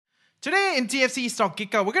Today in TFC Stock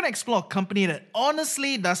Geek Out, we're going to explore a company that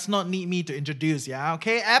honestly does not need me to introduce, yeah?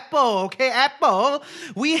 Apple.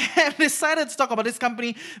 We have decided to talk about this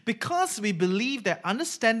company because we believe that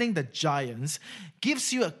understanding the giants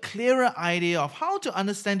gives you a clearer idea of how to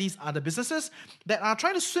understand these other businesses that are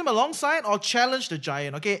trying to swim alongside or challenge the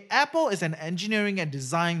giant, okay? Apple is an engineering and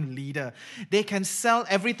design leader. They can sell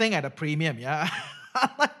everything at a premium, yeah?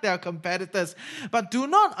 Unlike their competitors. But do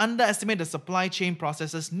not underestimate the supply chain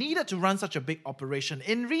processes needed to run such a big operation.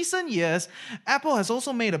 In recent years, Apple has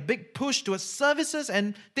also made a big push towards services,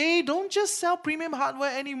 and they don't just sell premium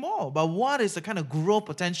hardware anymore. But what is the kind of growth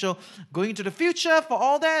potential going into the future? For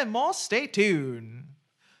all that and more, stay tuned.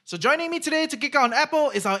 So joining me today to geek out on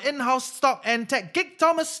Apple is our in-house stock and tech geek,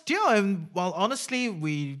 Thomas Teo. And while honestly,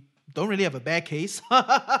 we don't really have a bear case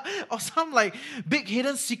or some big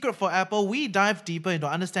hidden secret for Apple, we dive deeper into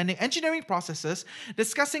understanding engineering processes,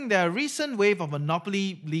 discussing their recent wave of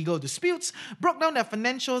monopoly legal disputes, broke down their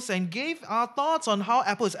financials, and gave our thoughts on how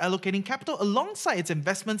Apple is allocating capital alongside its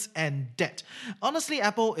investments and debt. Honestly,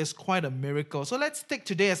 Apple is quite a miracle. So let's take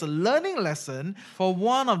today as a learning lesson for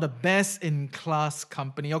one of the best-in-class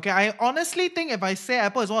company. Okay, I honestly think if I say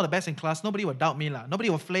Apple is one of the best in class, nobody will doubt me. Nobody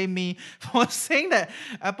will flame me for saying that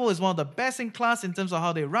Apple is one of the best in class in terms of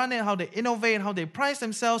how they run it, how they innovate, how they price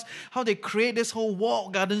themselves, how they create this whole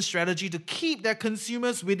walled garden strategy to keep their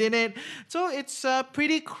consumers within it. So it's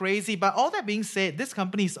pretty crazy. But all that being said, this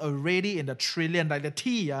company is already in the trillion, like the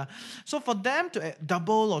T, yeah? So for them to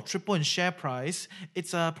double or triple in share price,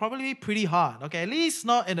 it's probably pretty hard, okay? At least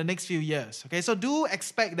not in the next few years, okay? So do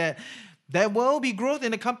expect that there will be growth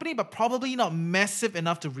in the company, but probably not massive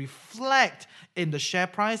enough to reflect in the share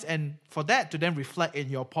price and for that to then reflect in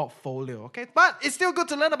your portfolio, okay? But it's still good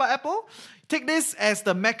to learn about Apple. Take this as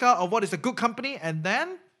the mecca of what is a good company and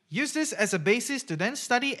then use this as a basis to then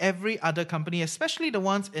study every other company, especially the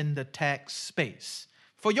ones in the tech space.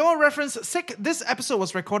 For your reference sake, this episode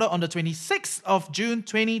was recorded on the 26th of June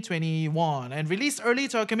 2021 and released early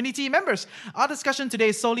to our community members. Our discussion today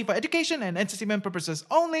is solely for education and entertainment purposes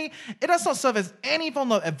only. It does not serve as any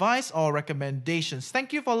form of advice or recommendations.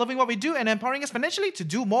 Thank you for loving what we do and empowering us financially to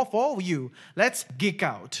do more for you. Let's geek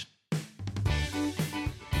out.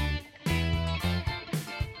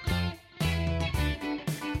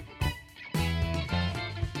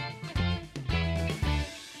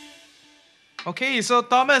 Okay, so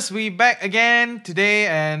Thomas, we back again today,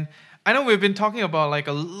 and I know we've been talking about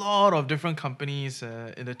a lot of different companies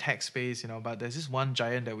in the tech space, but there's this one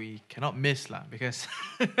giant that we cannot miss because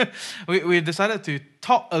we decided to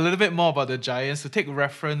talk a little bit more about the giants, to take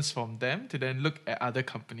reference from them, to then look at other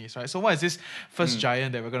companies, right? So what is this first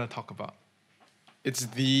giant that we're going to talk about? It's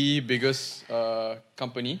the biggest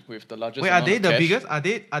company with the largest Wait, amount are they of the cash. biggest?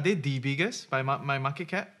 Are they the biggest by my market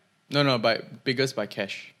cap? No, biggest by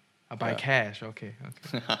cash. By cash, okay.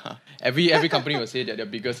 Every company will say that they're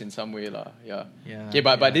biggest in some way, lah. Yeah. Okay,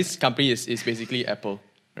 but this company is basically Apple,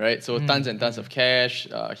 right? So tons and tons of cash,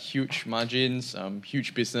 huge margins,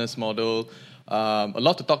 huge business model, a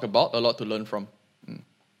lot to talk about, a lot to learn from.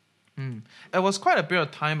 It was quite a bit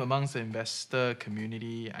of time amongst the investor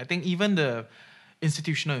community. I think even the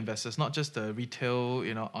institutional investors, not just the retail,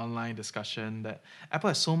 online discussion, that Apple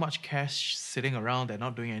has so much cash sitting around, they're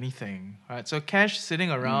not doing anything, right? So cash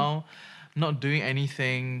sitting around, not doing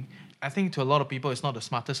anything, I think to a lot of people, it's not the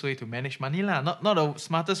smartest way to manage money, not the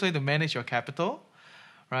smartest way to manage your capital,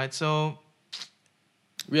 right? So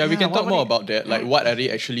we can talk more about that, what are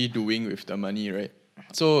they actually doing with the money, right?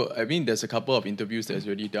 So, there's a couple of interviews that's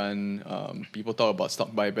already done. People talk about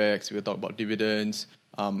stock buybacks, people talk about dividends.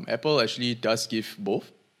 Apple actually does give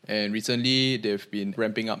both. And recently, they've been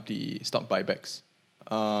ramping up the stock buybacks.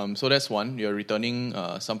 So that's one. You're returning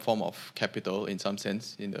some form of capital in some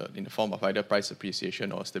sense, in the form of either price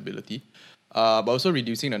appreciation or stability. But also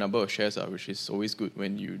reducing the number of shares, which is always good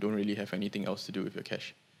when you don't really have anything else to do with your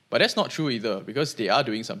cash. But that's not true either, because they are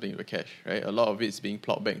doing something with the cash, right? A lot of it is being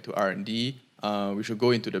plowed back into R&D. We should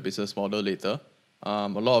go into the business model later. A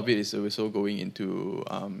lot of it is also going into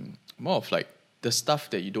more of the stuff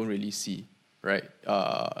that you don't really see, right?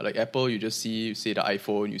 Like Apple, you just see, say, the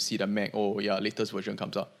iPhone, you see the Mac, latest version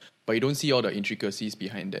comes out. But you don't see all the intricacies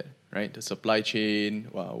behind that, right? The supply chain,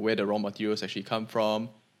 where the raw materials actually come from,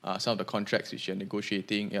 some of the contracts which you're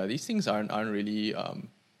negotiating. These things aren't really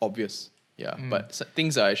obvious. But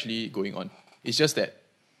things are actually going on. It's just that,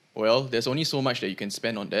 there's only so much that you can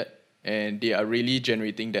spend on that, and they are really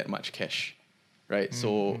generating that much cash, right?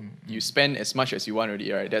 So you spend as much as you want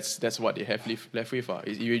already, right? That's what they have left with.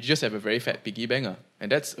 You just have a very fat piggy bank,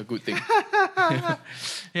 and that's a good thing.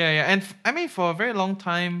 And for a very long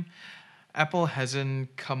time, Apple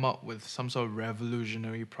hasn't come up with some sort of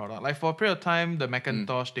revolutionary product. Like for a period of time, the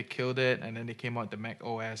Macintosh, they killed it, and then they came out with the Mac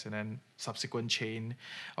OS, and then subsequent chain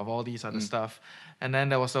of all these other stuff. And then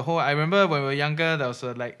there was the whole, I remember when we were younger, there was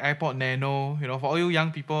a like iPod Nano, for all you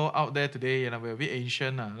young people out there today, we're a bit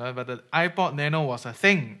ancient, right? But the iPod Nano was a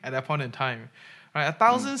thing at that point in time. Right,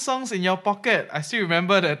 1,000 songs in your pocket. I still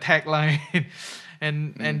remember the tagline.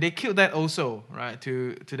 and they killed that also, right?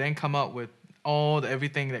 To then come out with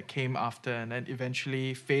everything that came after, and then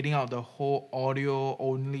eventually fading out the whole audio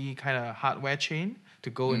only kind of hardware chain to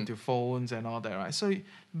go into phones and all that, right? So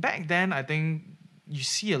back then, I think you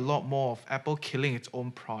see a lot more of Apple killing its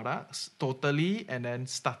own products totally and then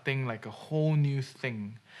starting like a whole new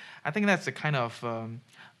thing. I think that's the kind of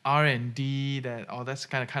R&D that's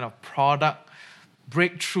kind of product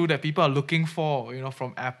breakthrough that people are looking for,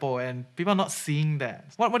 from Apple, and people are not seeing that.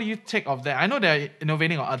 What do you take of that? I know they're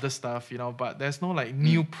innovating on other stuff, but there's no like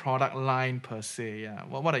new product line per se. Yeah.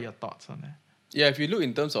 What are your thoughts on that? Yeah, if you look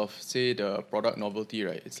in terms of, say, the product novelty,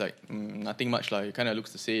 right, it's like nothing much. Like, it kind of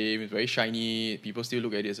looks the same. It's very shiny. People still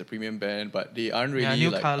look at it as a premium brand, but they aren't really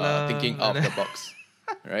thinking out of the box.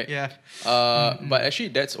 Right? Yeah. But actually,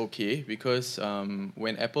 that's okay because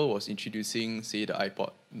when Apple was introducing, say, the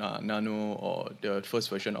iPod Nano or the first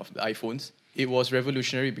version of the iPhones, it was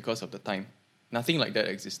revolutionary because of the time. Nothing like that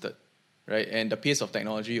existed, right? And the pace of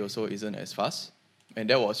technology also isn't as fast. And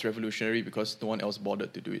that was revolutionary because no one else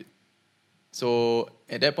bothered to do it. So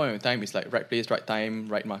at that point in time, it's like right place, right time,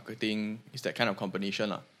 right marketing. It's that kind of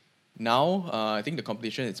combination. Now, I think the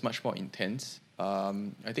competition is much more intense.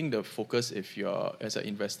 I think the focus, if you're as an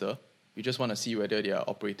investor, you just want to see whether they are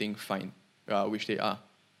operating fine, which they are.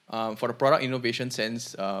 For the product innovation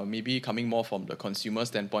sense, maybe coming more from the consumer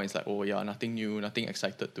standpoint, it's like, oh yeah, nothing new, nothing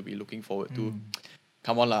excited to be looking forward to.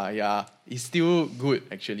 Come on lah, yeah, it's still good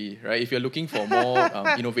actually, right? If you're looking for more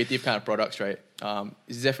innovative kind of products, right,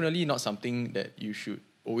 it's definitely not something that you should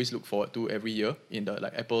always look forward to every year in the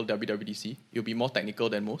like Apple WWDC. It'll be more technical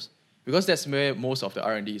than most because that's where most of the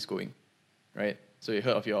R&D is going. Right, so you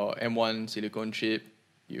heard of your M1 silicon chip.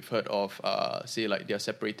 You've heard of, say, like they're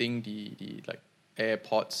separating the like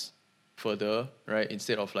AirPods further, right?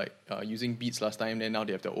 Instead of like using Beats last time, then now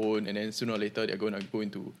they have their own, and then sooner or later they're going to go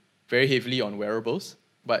into very heavily on wearables.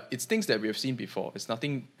 But it's things that we have seen before. It's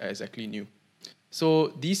nothing exactly new. So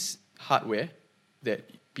these hardware that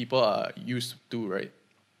people are used to, right?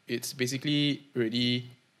 It's basically already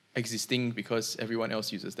existing because everyone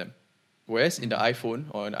else uses them. Whereas in the iPhone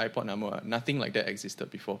or an iPod Nano, nothing like that existed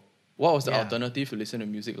before. What was the alternative to listen to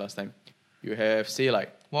music last time? You have, say,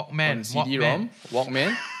 like Walkman, on CD-ROM,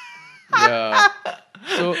 Walkman. Yeah.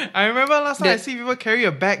 So I remember last time I see people carry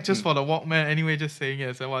a bag just for the Walkman. Anyway, just saying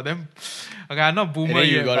it. So okay, I'm not boomer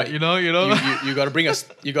yet, but you gotta bring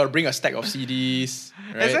a stack of CDs.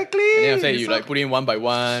 Right? Exactly. And then after that, you like put in one by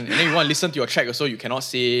one, and then you want to listen to your track also, you cannot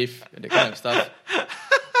save that kind of stuff.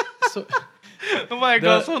 So. Oh my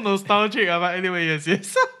god, so nostalgic. But anyway,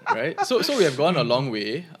 yes. Right? So we have gone a long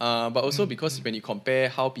way, but also because when you compare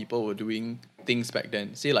how people were doing things back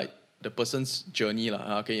then, say like the person's journey,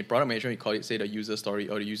 in product management, we call it, say, the user story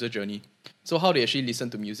or the user journey. So how they actually listen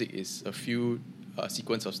to music is a few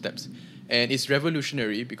sequence of steps. And it's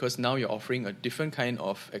revolutionary because now you're offering a different kind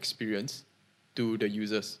of experience to the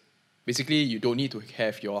users. Basically, you don't need to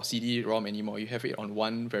have your CD-ROM anymore. You have it on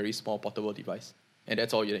one very small portable device. And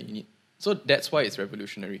that's all that you need. So that's why it's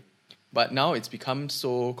revolutionary. But now it's become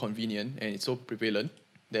so convenient and it's so prevalent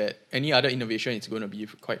that any other innovation is going to be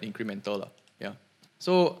quite incremental. Yeah.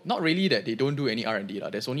 So not really that they don't do any R&D.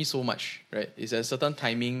 There's only so much, right? It's a certain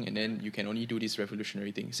timing and then you can only do this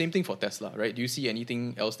revolutionary thing. Same thing for Tesla, right? Do you see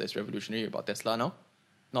anything else that's revolutionary about Tesla now?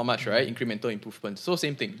 Not much, right? Incremental improvements. So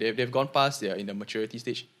same thing. They've gone past, they're in the maturity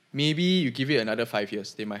stage. Maybe you give it another 5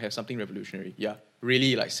 years, they might have something revolutionary. Yeah.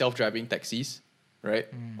 Really like self-driving taxis. Right?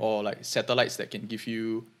 Or like satellites that can give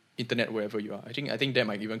you internet wherever you are. I think that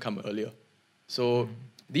might even come earlier. So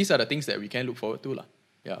these are the things that we can look forward to.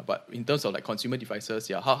 Yeah, but in terms of like consumer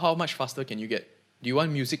devices, how much faster can you get? Do you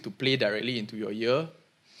want music to play directly into your ear?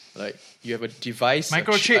 Like you have a device,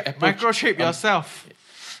 microchip yourself.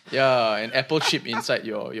 Yeah, an Apple chip inside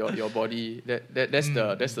your body. That's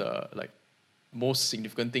the like most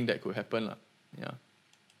significant thing that could happen. Yeah.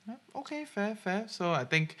 Okay, fair. So I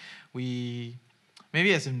think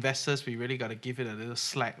maybe as investors, we really got to give it a little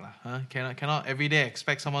slack. Cannot every day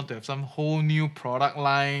expect someone to have some whole new product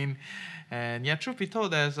line. And yeah, truth be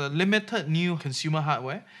told, there's a limited new consumer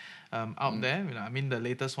hardware out there. I mean, the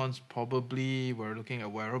latest ones probably we're looking at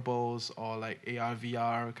wearables or like AR,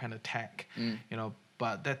 VR kind of tech,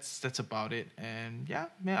 but that's about it. And yeah,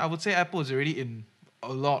 I would say Apple is already in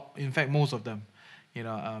a lot, in fact, most of them.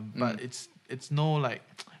 But it's no like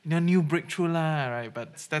new breakthrough lah, right?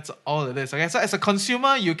 But that's all it is. Okay, so as a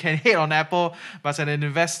consumer, you can hate on Apple, but as an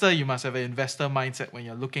investor, you must have an investor mindset when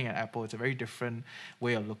you're looking at Apple. It's a very different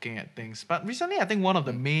way of looking at things. But recently, I think one of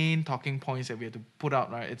the main talking points that we have to put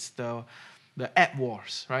out, right, it's the app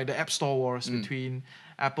wars, right? The App Store wars between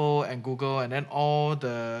Apple and Google, and then all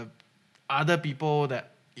the other people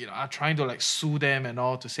that are trying to like sue them and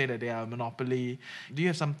all to say that they are a monopoly. Do you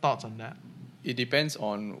have some thoughts on that? It depends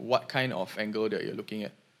on what kind of angle that you're looking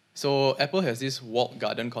at. So Apple has this walled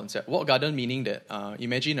garden concept. Walled garden meaning that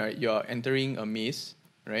imagine, right, you're entering a maze,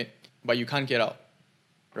 right, but you can't get out,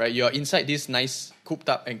 right? You're inside this nice cooped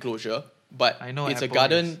up enclosure, but it's Apple a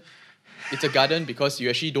garden. It's a garden because you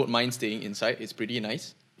actually don't mind staying inside. It's pretty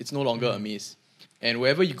nice. It's no longer a maze. And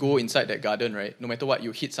wherever you go inside that garden, right, no matter what,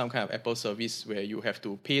 you hit some kind of Apple service where you have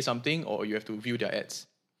to pay something or you have to view their ads.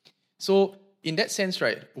 So in that sense,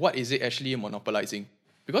 right, what is it actually monopolizing?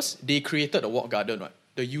 Because they created a walled garden, right?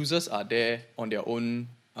 The users are there on their own,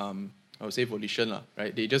 I would say volition,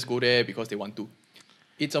 right? They just go there because they want to.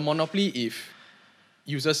 It's a monopoly if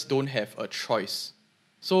users don't have a choice.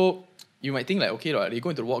 So you might think like, okay, right, they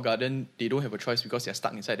go into the walled garden, they don't have a choice because they're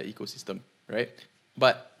stuck inside the ecosystem, right?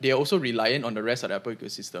 But they are also reliant on the rest of the Apple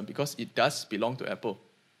ecosystem because it does belong to Apple,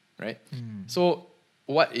 right? So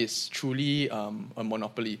what is truly a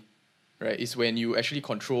monopoly, right, is when you actually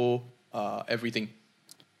control everything.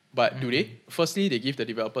 But do they? Firstly, they give the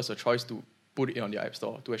developers a choice to put it on their App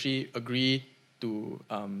Store, to actually agree to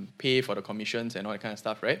pay for the commissions and all that kind of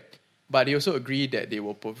stuff, right? But they also agree that they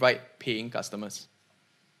will provide paying customers.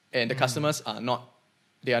 And the customers are not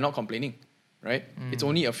complaining, right? It's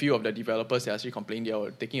only a few of the developers that are actually complaining. They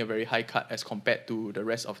are taking a very high cut as compared to the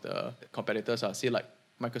rest of the competitors, say like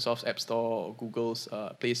Microsoft's App Store or Google's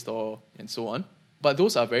Play Store and so on. But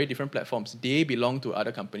those are very different platforms. They belong to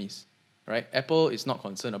other companies, right? Apple is not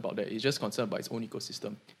concerned about that. It's just concerned about its own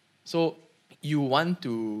ecosystem. So you want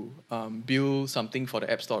to build something for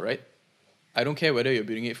the App Store, right? I don't care whether you're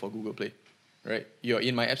building it for Google Play, right? You're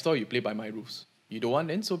in my App Store, you play by my rules. You don't want,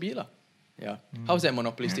 then so be it lah. Yeah. How's that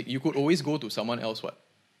monopolistic? You could always go to someone else, what?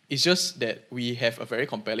 It's just that we have a very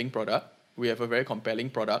compelling product.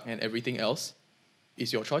 And everything else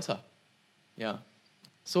is your choice, lah. Yeah.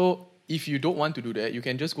 So if you don't want to do that, you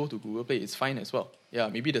can just go to Google Play. It's fine as well. Yeah,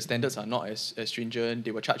 maybe the standards are not as stringent.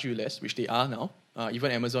 They will charge you less, which they are now.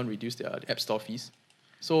 Even Amazon reduced their App Store fees.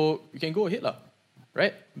 So you can go ahead, lah,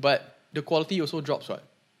 right? But the quality also drops, right?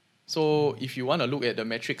 So if you want to look at the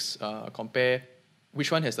metrics, compare which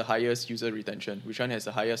one has the highest user retention, which one has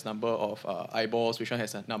the highest number of eyeballs, which one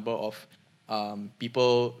has a number of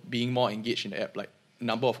people being more engaged in the app, like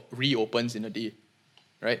number of reopens in a day,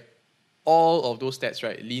 right? All of those stats,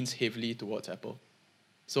 right, leans heavily towards Apple.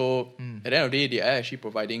 So at the end of the day, they are actually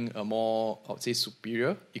providing a more, I would say,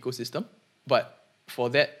 superior ecosystem. But for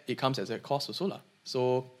that, it comes as a cost also, lah.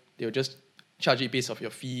 So they'll just charge it based off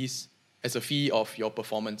your fees, as a fee of your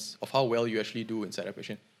performance, of how well you actually do inside the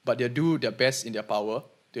application. But they'll do their best in their power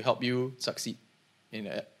to help you succeed in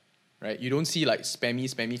the app, right? You don't see like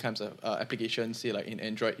spammy kinds of applications. Say like in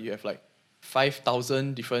Android, you have like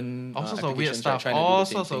 5,000 different all sorts of weird applications, stuff. All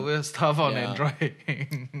sorts of weird stuff on Android.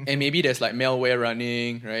 And maybe there's like malware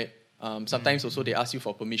running, right? Sometimes also they ask you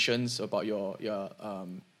for permissions about your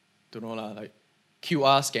don't know lah, like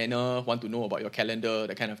QR scanner, want to know about your calendar,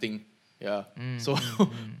 that kind of thing. Yeah. So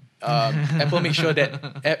Apple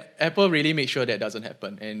really makes sure that doesn't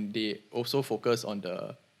happen, and they also focus on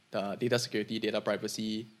the data security, data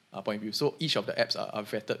privacy point of view. So each of the apps are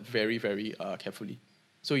vetted very, very carefully.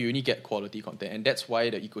 So you only get quality content, and that's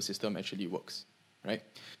why the ecosystem actually works, right?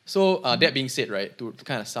 So that being said, right, to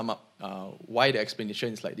kind of sum up why the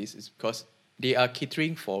explanation is like this is because they are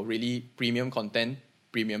catering for really premium content,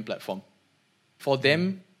 premium platform. For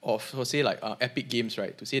them, or for say like Epic Games,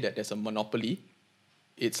 right, to say that there's a monopoly,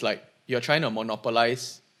 it's like you're trying to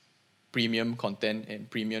monopolize premium content and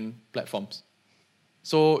premium platforms.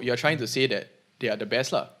 So you're trying to say that they are the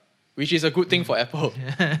best, lah, which is a good thing for Apple,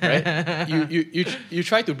 right? You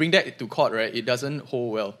try to bring that to court, right? It doesn't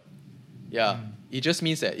hold well. Yeah, it just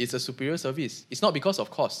means that it's a superior service. It's not because of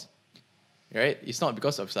cost, right? It's not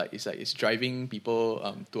because of it's driving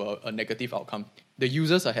people to a negative outcome. The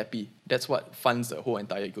users are happy. That's what funds the whole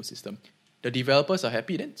entire ecosystem. The developers are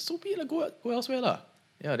happy. Then so be it. Go elsewhere, lah.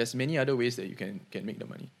 Yeah, there's many other ways that you can make the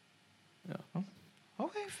money. Yeah.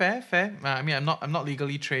 Okay, fair. I mean, I'm not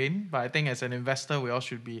legally trained, but I think as an investor, we all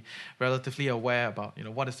should be relatively aware about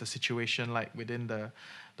what is the situation like within the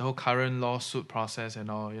whole current lawsuit process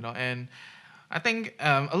and all. And I think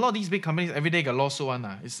a lot of these big companies every day got lawsuit one.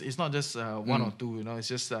 It's not just one or two, It's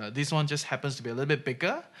just this one just happens to be a little bit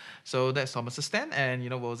bigger. So that's Thomas's stand, and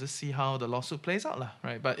we'll just see how the lawsuit plays out,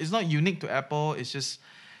 right? But it's not unique to Apple. It's just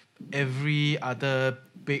every other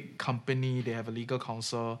big company, they have a legal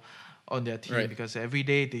counsel on their team, because every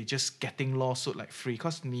day they just getting lawsuit like free,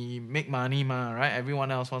 because they make money, right?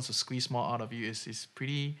 Everyone else wants to squeeze more out of you. It's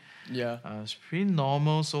pretty it's pretty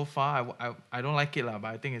normal so far. I don't like it, but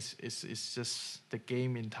I think it's just the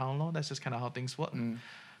game in town, That's just kind of how things work.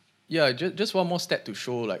 Yeah, just one more stat to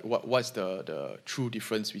show like what's the true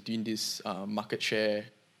difference between this market share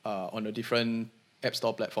on the different app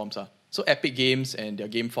store platforms. So Epic Games and their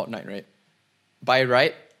game Fortnite, right? By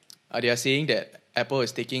right, they are saying that Apple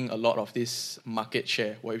is taking a lot of this market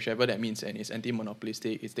share, whichever that means, and it's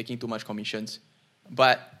anti-monopolistic, it's taking too much commissions.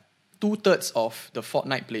 But 2/3 of the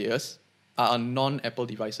Fortnite players are on non-Apple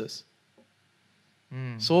devices.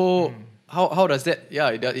 How does that?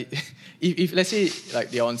 Yeah, if let's say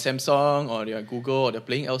like they're on Samsung or they're on Google or they're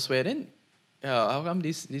playing elsewhere, then how come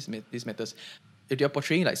this matters? If they're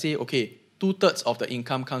portraying like say, okay, 2/3 of the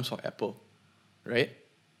income comes from Apple, right?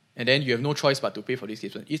 And then you have no choice but to pay for this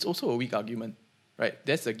games. It's also a weak argument, right?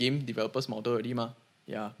 That's the game developers model already,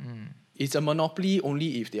 Yeah. It's a monopoly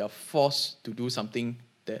only if they are forced to do something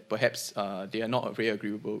that perhaps they are not very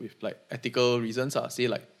agreeable with, like ethical reasons. Say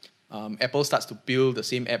like Apple starts to build the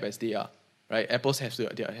same app as they are, right? Apple has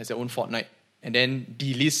their own Fortnite and then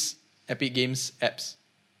delist Epic Games apps,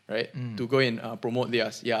 right? To go and promote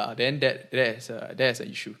theirs. Yeah, then that's an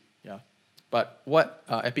issue. Yeah. But what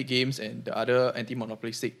Epic Games and the other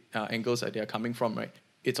anti-monopolistic angles that they are coming from, right?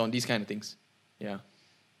 It's on these kind of things. Yeah.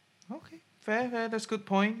 Okay. Fair. That's a good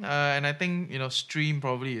point. And I think, Stream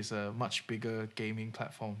probably is a much bigger gaming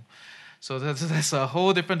platform. So that's a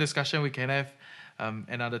whole different discussion we can have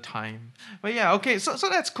another time. But yeah, okay. So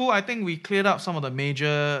that's cool. I think we cleared up some of the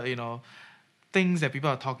major, things that people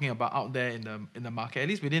are talking about out there in the market, at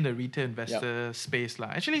least within the retail investor space.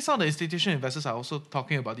 Actually, some of the institutional investors are also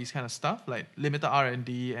talking about these kind of stuff, like limited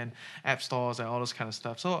R&D and app stores and all those kind of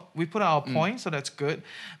stuff. So we put out our points, so that's good.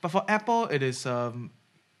 But for Apple, it is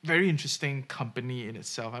very interesting company in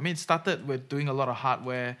itself. I mean, it started with doing a lot of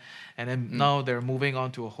hardware, and then now they're moving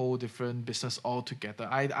on to a whole different business altogether.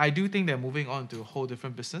 I do think they're moving on to a whole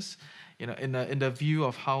different business, in the view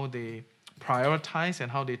of how they prioritize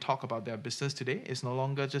and how they talk about their business today. It's no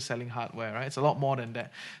longer just selling hardware, right? It's a lot more than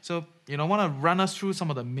that. So, want to run us through some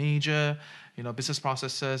of the major, business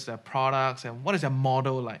processes, their products, and what is their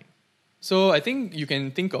model like? So I think you can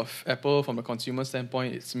think of Apple from a consumer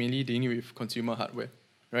standpoint. It's mainly dealing with consumer hardware,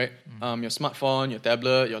 right? Your smartphone, your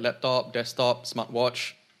tablet, your laptop, desktop,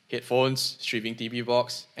 smartwatch, headphones, streaming TV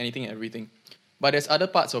box, anything and everything. But there's other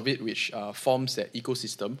parts of it which forms that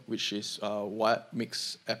ecosystem, which is what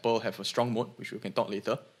makes Apple have a strong moat, which we can talk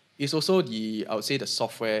later. It's also the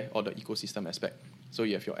software or the ecosystem aspect. So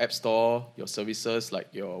you have your app store, your services like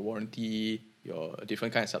your warranty, your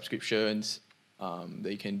different kind of subscriptions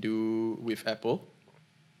that you can do with Apple,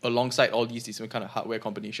 alongside all these different kind of hardware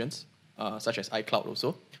combinations, such as iCloud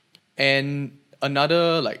also. And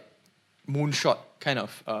another like moonshot kind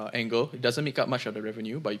of angle. It doesn't make up much of the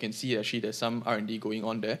revenue, but you can see actually there's some R&D going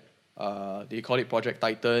on there. They call it Project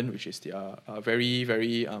Titan, which is their very,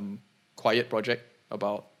 very quiet project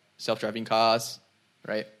about self-driving cars,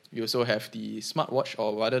 right? You also have the smartwatch,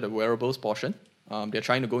 or rather the wearables portion. They're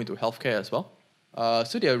trying to go into healthcare as well.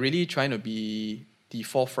 So they're really trying to be the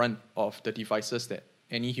forefront of the devices that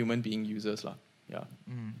any human being uses. Yeah.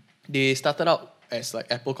 They started out as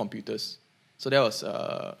like Apple computers. So that was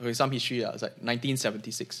with some history. It was like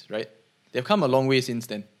 1976, right? They've come a long way since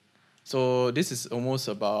then. So this is almost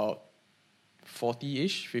about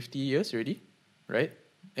 40-ish, 50 years already, right?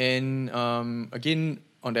 And again,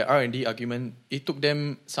 on the R&D argument, it took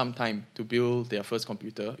them some time to build their first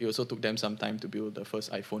computer. It also took them some time to build the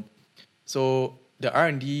first iPhone. So the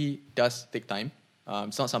R&D does take time.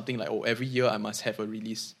 It's not something like, every year I must have a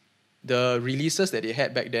release. The releases that they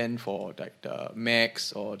had back then for like the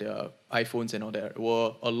Macs or the iPhones and all that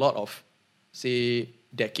were a lot of, say,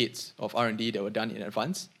 decades of R&D that were done in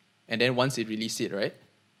advance. And then once they release it, right,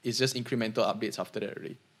 it's just incremental updates after that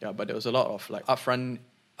already. Yeah, but there was a lot of like upfront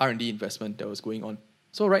R&D investment that was going on.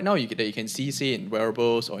 So right now you can see, say, in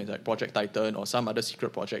wearables or in like Project Titan or some other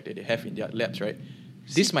secret project that they have in their labs, right?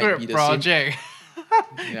 This secret might be the project. Same.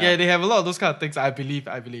 Yeah, they have a lot of those kind of things. I believe,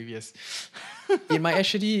 yes. It might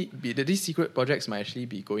actually be that these secret projects might actually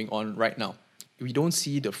be going on right now. We don't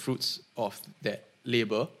see the fruits of that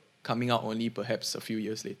labor coming out only perhaps a few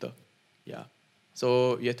years later. Yeah.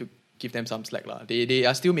 So you have to give them some slack. They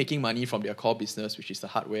are still making money from their core business, which is the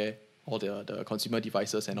hardware, all the consumer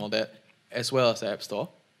devices and all that. as well as the App Store.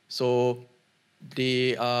 So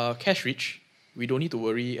they are cash rich. We don't need to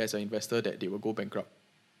worry as an investor that they will go bankrupt.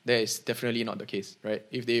 That is definitely not the case, right?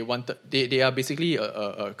 If they wanted, they are basically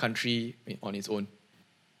a country on its own,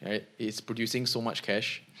 right? It's producing so much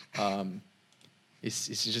cash. It's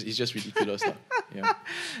just ridiculous. Yeah.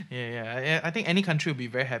 Yeah. I think any country would be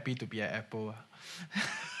very happy to be at Apple.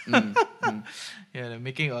 Yeah, they're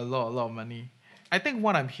making a lot of money. I think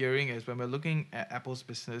what I'm hearing is when we're looking at Apple's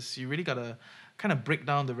business, you really gotta kind of break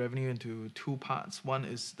down the revenue into two parts. One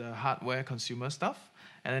is the hardware consumer stuff,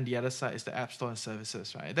 and then the other side is the App Store and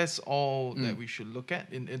services, right? That's all that we should look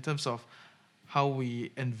at in terms of how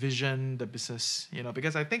we envision the business,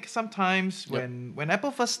 because I think sometimes when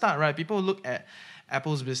Apple first start, right, people look at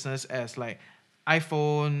Apple's business as like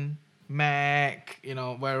iPhone, Mac,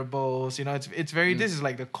 wearables, it's very this is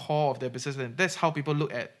like the core of their business, and that's how people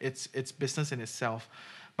look at its business in itself.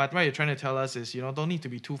 But what you're trying to tell us is, don't need to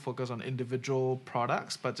be too focused on individual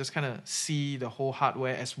products, but just kind of see the whole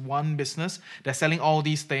hardware as one business. They're selling all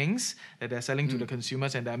these things that they're selling to the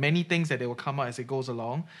consumers, and there are many things that they will come out as it goes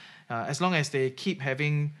along. As long as they keep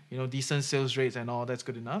having, decent sales rates and all, that's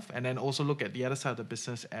good enough. And then also look at the other side of the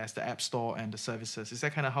business as the App Store and the services. Is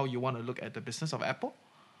that kind of how you want to look at the business of Apple?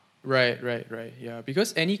 Right. Yeah,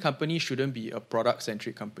 because any company shouldn't be a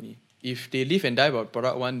product-centric company. If they live and die by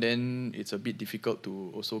product one, then it's a bit difficult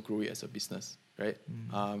to also grow it as a business, right?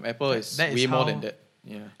 Apple is way more than that.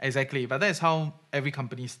 Yeah, exactly. But that is how every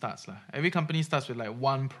company starts. Every company starts with like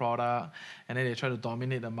one product, and then they try to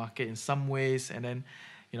dominate the market in some ways, and then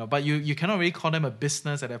but you cannot really call them a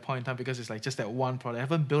business at that point in time because it's like just that one product. They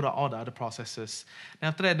haven't built out all the other processes. And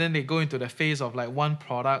after that, then they go into the phase of like one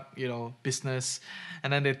product, business,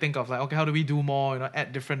 and then they think of like, okay, how do we do more?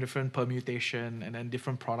 Add different permutation and then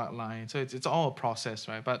different product lines. So it's all a process,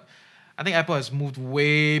 right? But I think Apple has moved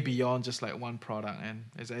way beyond just like one product, and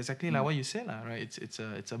it's exactly like what you said, right?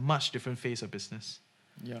 It's a much different phase of business.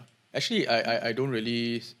 Yeah, actually, I don't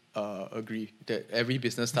really agree that every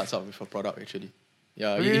business starts out with a product. Actually.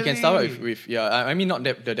 Yeah, really? You can start with I mean, not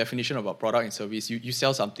the definition about product and service. You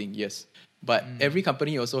sell something, yes. But every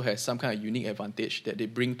company also has some kind of unique advantage that they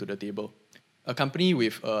bring to the table. A company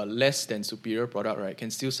with a less than superior product, right, can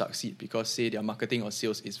still succeed because, say, their marketing or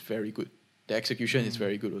sales is very good. Their execution is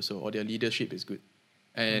very good also, or their leadership is good.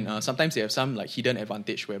 And sometimes they have some like hidden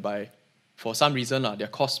advantage whereby, for some reason, their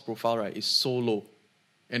cost profile, right, is so low.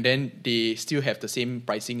 And then they still have the same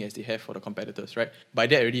pricing as they have for the competitors, right? By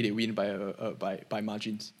that already they win by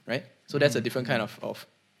margins, right? So that's a different kind of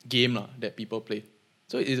game that people play.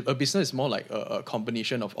 So a business is more like a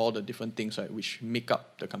combination of all the different things, right, which make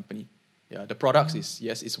up the company. Yeah, the products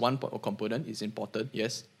it's one component, it's important,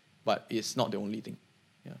 yes, but it's not the only thing.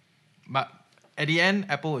 Yeah. But at the end,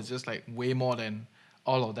 Apple is just like way more than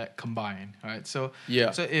all of that combined, right? So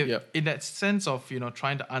if in that sense of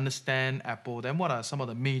trying to understand Apple, then what are some of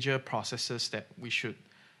the major processes that we should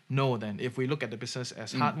know then if we look at the business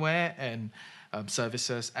as hardware and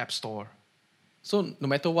services, App Store? So no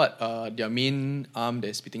matter what, their main arm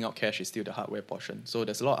that's spitting out cash is still the hardware portion. So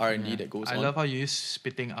there's a lot of R&D that goes on. I love how you use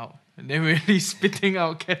spitting out. They're really spitting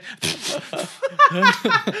out cash.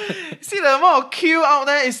 See the amount of queue out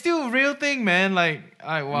there, it's still a real thing, man.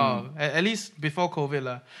 Wow. At least before COVID.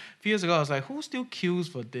 A few years ago, I was like, who still queues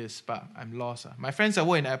for this? But I'm lost. My friends that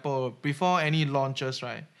work in Apple, before any launches,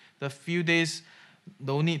 right, the few days,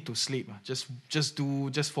 no need to sleep.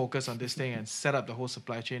 Just focus on this thing and set up the whole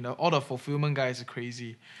supply chain. All the fulfillment guys are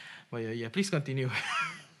crazy. But yeah, please continue.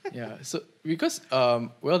 Yeah, so because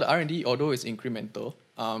the R&D, although it's incremental,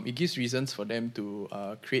 it gives reasons for them to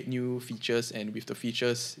create new features, and with the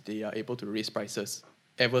features they are able to raise prices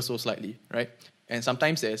ever so slightly, right? And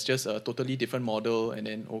sometimes there's just a totally different model, and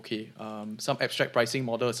then some abstract pricing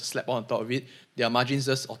model is slapped on top of it. Their margins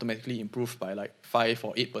just automatically improve by like 5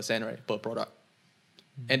 or 8%, right, per product.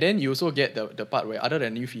 And then you also get the part where, other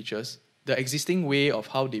than new features, the existing way of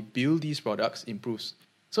how they build these products improves.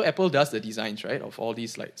 So Apple does the designs, right, of all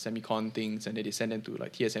these like semicon things, and then they send them to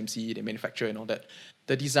like TSMC, they manufacture and all that.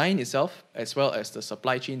 The design itself, as well as the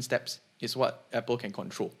supply chain steps, is what Apple can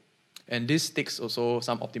control. And this takes also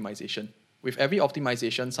some optimization. With every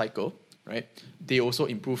optimization cycle, right, they also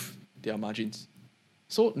improve their margins.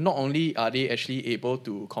 So not only are they actually able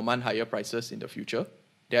to command higher prices in the future,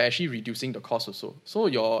 they're actually reducing the cost also. So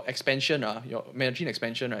your expansion, your margin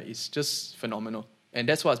expansion, is just phenomenal. And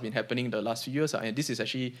that's what's been happening the last few years. And this is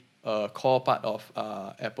actually a core part of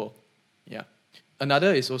Apple. Yeah.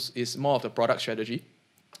 Another is more of the product strategy.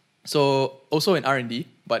 So also in R&D,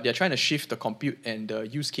 but they're trying to shift the compute and the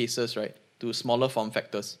use cases, right, to smaller form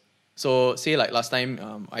factors. So say like last time,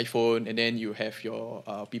 iPhone, and then you have your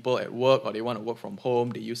people at work, or they want to work from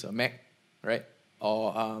home, they use a Mac. right?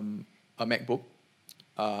 Or a MacBook.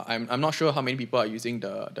 I'm not sure how many people are using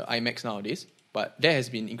the iMacs nowadays, but that has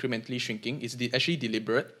been incrementally shrinking. It's actually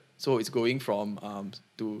deliberate, so it's going from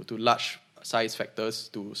to large size factors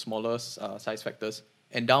to smaller size factors,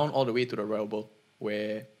 and down all the way to the wearable,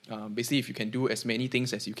 where basically if you can do as many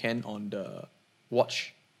things as you can on the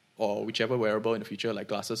watch or whichever wearable in the future, like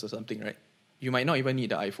glasses or something, right? You might not even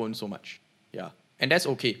need the iPhone so much. Yeah, and that's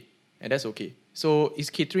okay. So it's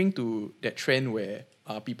catering to that trend where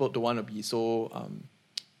people don't want to be so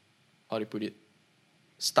how do you put it,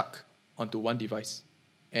 stuck onto one device,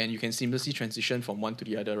 and you can seamlessly transition from one to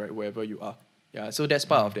the other, right, wherever you are. Yeah, so that's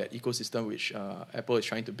part of that ecosystem which Apple is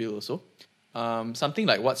trying to build also. Something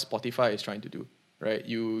like what Spotify is trying to do, right?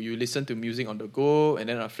 You listen to music on the go, and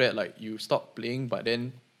then after that, like you stop playing, but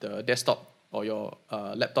then the desktop or your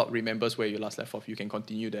laptop remembers where you last left off. You can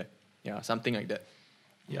continue there. Yeah, something like that.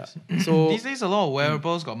 Yeah. So these days, a lot of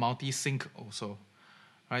wearables got multi-sync also.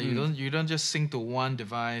 Right, you don't just sync to one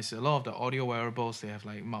device. A lot of the audio wearables, they have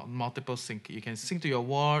like multiple sync. You can sync to your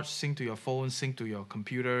watch, sync to your phone, sync to your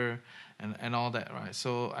computer, and all that, right?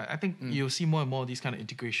 So I think you'll see more and more of these kind of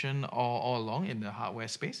integration all along in the hardware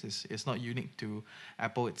space. It's not unique to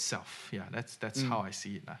Apple itself. Yeah, that's how I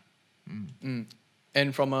see it.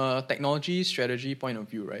 And from a technology strategy point of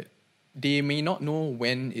view, right, they may not know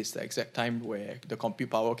when is the exact time where the compute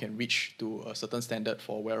power can reach to a certain standard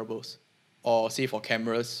for wearables, or say for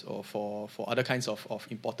cameras or for other kinds of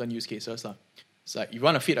important use cases. It's like you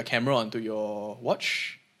want to fit a camera onto your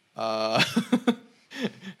watch, right?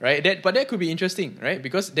 But that could be interesting, right?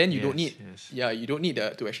 Because then you don't need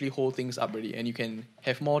to actually hold things up really, and you can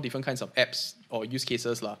have more different kinds of apps or use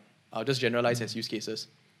cases. I'll just generalize as use cases.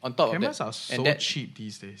 On top Cameras of that, are so cheap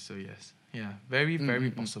these days, so yes. Yeah, very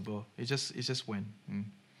possible. It's just when.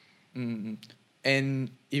 And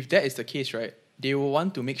if that is the case, right, they will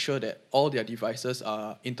want to make sure that all their devices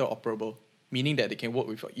are interoperable, meaning that they can work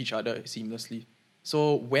with each other seamlessly.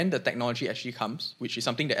 So when the technology actually comes, which is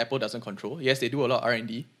something that Apple doesn't control, yes, they do a lot of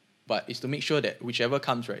R&D, but it's to make sure that whichever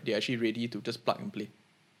comes, right, they're actually ready to just plug and play.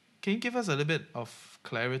 Can you give us a little bit of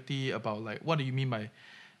clarity about like what do you mean by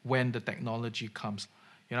when the technology comes?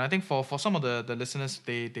 You know, I think for some of the listeners,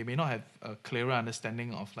 they may not have a clearer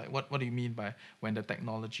understanding of like what do you mean by when the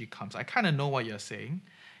technology comes. I kind of know what you're saying,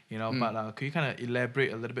 you know, but could you kind of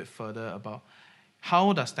elaborate a little bit further about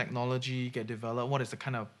how does technology get developed? What is the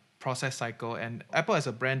kind of process cycle? And Apple as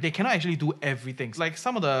a brand, they cannot actually do everything. Like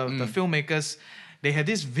some of the filmmakers, they have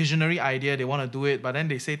this visionary idea, they want to do it, but then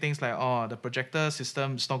they say things like, oh, the projector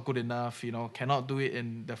system is not good enough, you know, cannot do it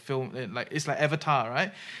in the film. Like it's like Avatar,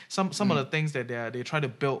 right? Some of the things that they try to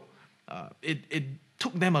build, it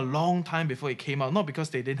took them a long time before it came out, not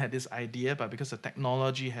because they didn't have this idea, but because the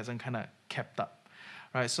technology hasn't kind of kept up,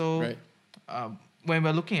 right? So when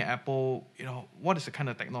we're looking at Apple, you know, what is the kind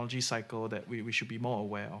of technology cycle that we should be more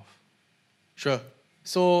aware of? Sure.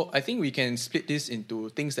 So I think we can split this into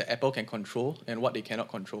things that Apple can control and what they cannot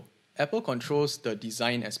control. Apple controls the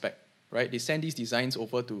design aspect, right? They send these designs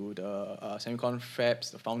over to the semicon fabs,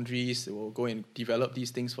 the foundries. They will go and develop these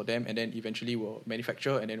things for them, and then eventually will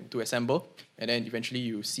manufacture and then to assemble. And then eventually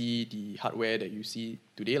you see the hardware that you see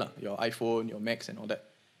today, your iPhone, your Macs and all that.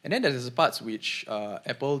 And then there's the parts which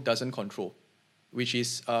Apple doesn't control, which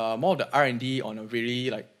is more of the R&D on a very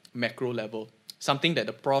like macro level. Something that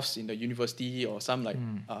the profs in the university or some like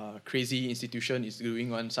crazy institution is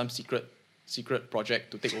doing on some secret project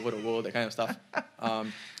to take over the world, that kind of stuff.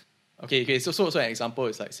 Okay. So an example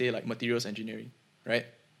is like, say, like materials engineering, right?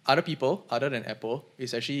 Other people, other than Apple,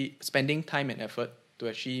 is actually spending time and effort to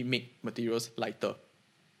actually make materials lighter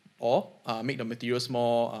or make the materials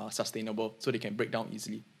more sustainable so they can break down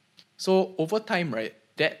easily. So over time, right,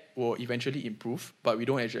 that will eventually improve, but we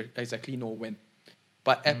don't exactly know when.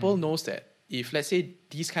 But Apple knows that if, let's say,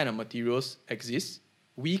 these kind of materials exist,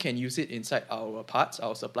 we can use it inside our parts,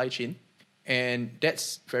 our supply chain, and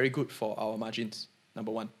that's very good for our margins,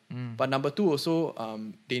 number one. But number two, also,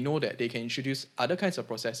 they know that they can introduce other kinds of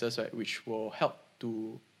processors, right, which will help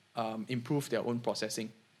to improve their own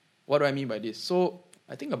processing. What do I mean by this? So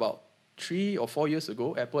I think about 3 or 4 years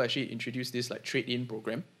ago, Apple actually introduced this like trade-in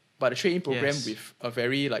program, but a trade-in program with a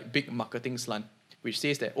very like big marketing slant, which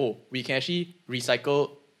says that, oh, we can actually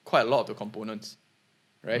recycle quite a lot of the components,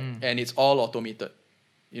 right? And it's all automated.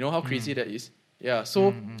 You know how crazy that is? Yeah,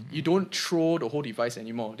 so you don't throw the whole device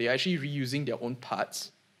anymore. They're actually reusing their own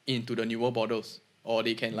parts into the newer models, or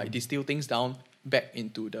they can like distill things down back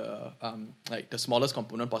into the like the smallest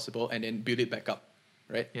component possible and then build it back up,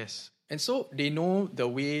 right? Yes. And so they know the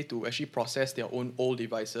way to actually process their own old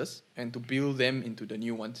devices and to build them into the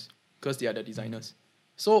new ones because they are the designers.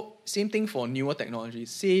 So same thing for newer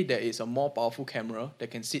technologies. Say there is a more powerful camera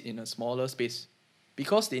that can sit in a smaller space.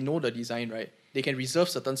 Because they know the design, right? They can reserve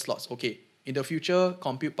certain slots. Okay, in the future,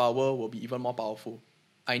 compute power will be even more powerful.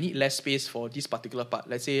 I need less space for this particular part.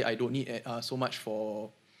 Let's say I don't need so much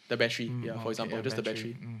for the battery. For example, just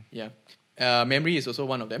battery. the battery. Memory is also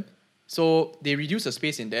one of them. So they reduce the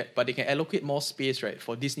space in that, but they can allocate more space, right,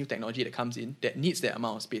 for this new technology that comes in that needs that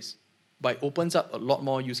amount of space. But it opens up a lot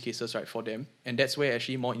more use cases, right, for them. And that's where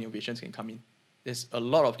actually more innovations can come in. There's a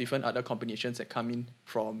lot of different other combinations that come in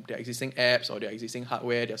from their existing apps or their existing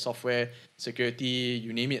hardware, their software, security,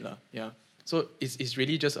 you name it. Yeah. So it's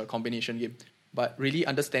really just a combination game. But really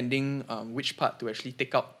understanding which part to actually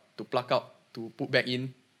take out, to plug out, to put back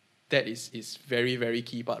in, that is very, very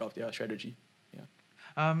key part of their strategy.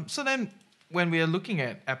 Yeah. So then, when we are looking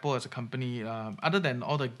at Apple as a company, other than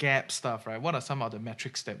all the gap stuff, right, what are some of the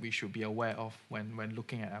metrics that we should be aware of when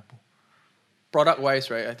looking at Apple?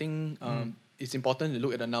 Product-wise, right, I think it's important to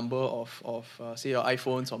look at the number of say, your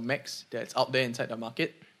iPhones or Macs that's out there inside the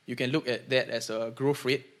market. You can look at that as a growth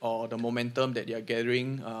rate or the momentum that they are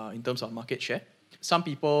gathering in terms of market share. Some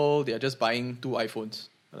people, they are just buying 2 iPhones.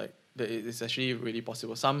 Like, it's actually really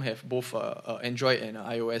possible. Some have both Android and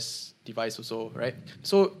iOS device also, right?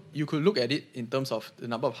 So you could look at it in terms of the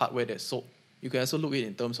number of hardware that's sold. You can also look at it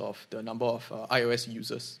in terms of the number of iOS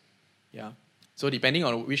users. Yeah. So depending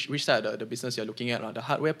on which side of the business you're looking at, the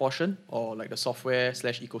hardware portion or like the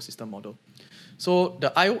software/ecosystem model. So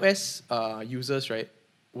the iOS users, right,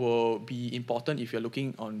 will be important if you're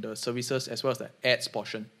looking on the services as well as the ads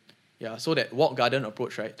portion. Yeah, so that walled garden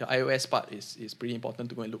approach, right, the iOS part is pretty important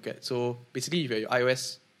to go and look at. So basically, if you're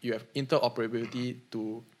iOS, you have interoperability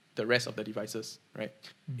to the rest of the devices, right?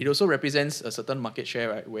 It also represents a certain market share,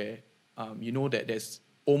 right, where you know that there's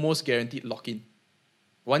almost guaranteed lock-in.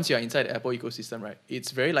 Once you're inside the Apple ecosystem, right, it's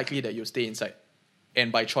very likely that you'll stay inside.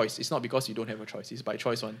 And by choice. It's not because you don't have a choice. It's by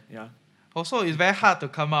choice one, yeah. Also, it's very hard to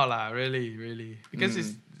come out, really. Because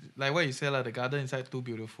it's like what you said, the garden inside too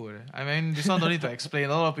beautiful. I mean, this one don't need to explain. A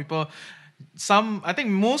lot of people, I think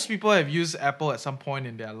most people have used Apple at some point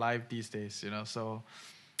in their life these days, So,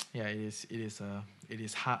 yeah, it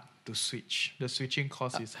is hard to switch. The switching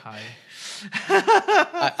cost is high.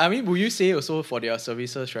 I mean, would you say also for their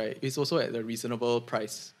services, right, it's also at a reasonable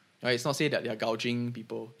price? Right? It's not say that they're gouging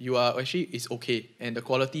people. You are actually, it's okay. And the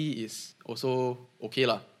quality is also okay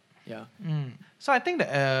lah. Yeah. So I think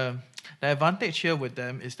the advantage here with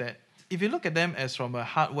them is that if you look at them as from a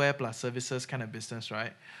hardware plus services kind of business,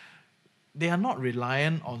 right, they are not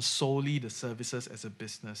reliant on solely the services as a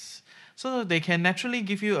business. So they can naturally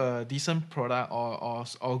give you a decent product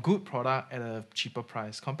or good product at a cheaper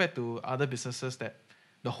price compared to other businesses that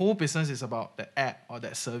the whole business is about the app or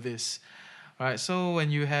that service. Right, so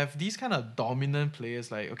when you have these kind of dominant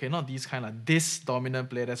players, like, okay, not these kind of, this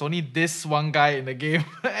dominant player, there's only this one guy in the game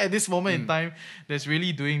at this moment in time that's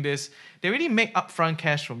really doing this. They really make upfront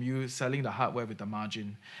cash from you selling the hardware with the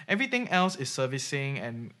margin. Everything else is servicing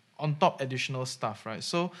and on top additional stuff, right?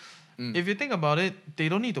 So if you think about it, they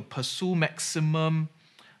don't need to pursue maximum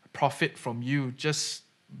profit from you just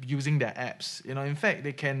using their apps. In fact,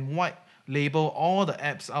 they can white label all the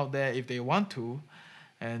apps out there if they want to,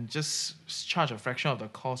 and just charge a fraction of the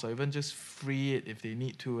cost or even just free it if they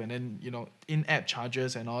need to. And then, in-app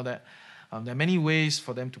charges and all that. There are many ways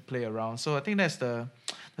for them to play around. So I think that's the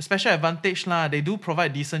special advantage lah. They do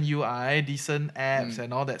provide decent UI, decent apps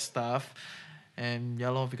and all that stuff. And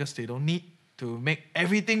because they don't need to make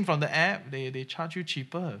everything from the app, they charge you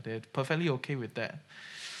cheaper. They're perfectly okay with that.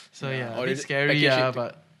 So a bit scary,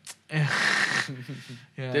 but...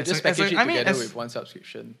 They just package it together with one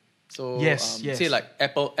subscription. So yes. say like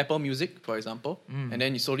Apple Music, for example, and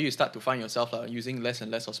then you start to find yourself using less and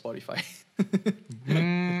less of Spotify.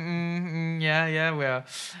 Well,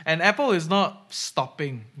 and Apple is not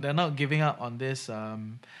stopping. They're not giving up on this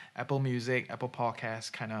Apple Music, Apple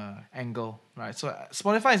Podcast kind of angle, right? So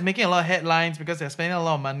Spotify is making a lot of headlines because they're spending a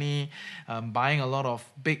lot of money buying a lot of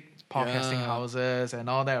big podcasting houses and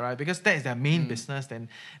all that, right? Because that is their main business. Then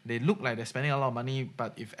they look like they're spending a lot of money.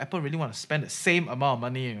 But if Apple really want to spend the same amount of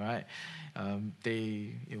money, right,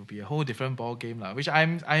 it will be a whole different ball game, lah. Which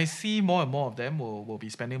I see more and more of them will be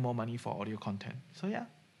spending more money for audio content. So yeah,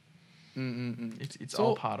 it's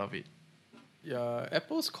all part of it. Yeah,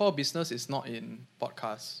 Apple's core business is not in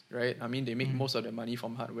podcasts, right? I mean, they make most of their money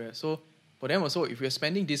from hardware. So for them also, if we're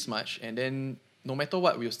spending this much and then no matter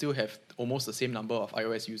what, we'll still have almost the same number of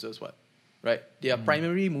iOS users, right? Their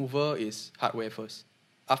primary mover is hardware first.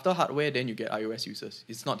 After hardware, then you get iOS users.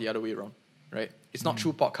 It's not the other way around, right? It's not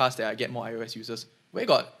through podcasts that I get more iOS users. Where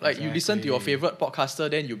got like you listen to your favorite podcaster,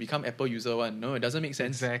 then you become Apple user one? No, it doesn't make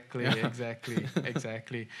sense.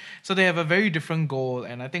 Exactly. So they have a very different goal,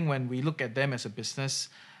 and I think when we look at them as a business,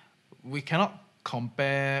 we cannot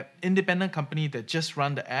compare independent company that just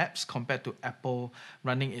run the apps compared to Apple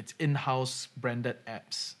running its in-house branded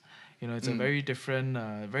apps. It's a very different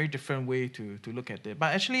way to look at it.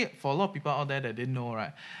 But actually, for a lot of people out there that didn't know,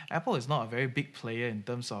 right, Apple is not a very big player in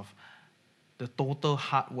terms of the total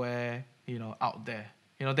hardware, out there.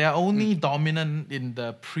 They are only dominant in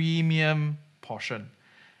the premium portion.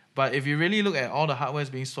 But if you really look at all the hardware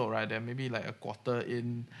being sold, right, they're maybe like a quarter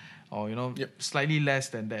in, or slightly less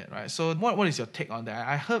than that, right? So what is your take on that?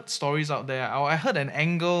 I heard stories out there, or I heard an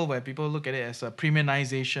angle where people look at it as a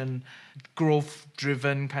premiumization,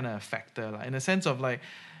 growth-driven kind of factor, like, in the sense of like,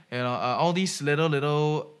 all these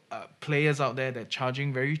little players out there that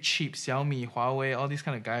charging very cheap, Xiaomi, Huawei, all these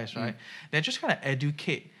kind of guys, right? They're just kind of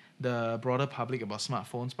educate the broader public about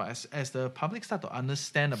smartphones, but as the public start to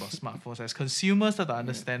understand about smartphones, as consumers start to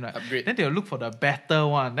understand, right, upgrade. Then they'll look for the better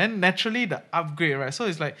one. Then naturally the upgrade, right? So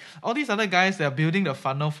it's like all these other guys, they're building the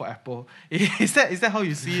funnel for Apple. Is that how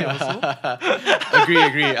you see it also?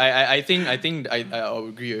 Agree. I think I'll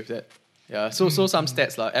agree with that. Yeah. So some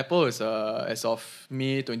stats like Apple is as of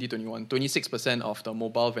May 2021, 26% of the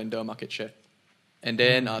mobile vendor market share, and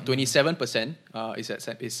then 27% is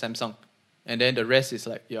Samsung. And then the rest is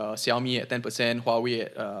like Xiaomi at 10%, Huawei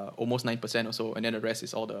at almost 9% or so, and then the rest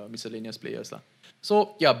is all the miscellaneous players.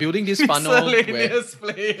 So building this funnel. Miscellaneous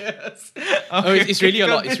players. Okay. It's really a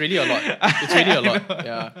lot.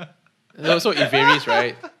 Yeah. So it varies,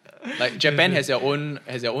 right? Like Japan has their own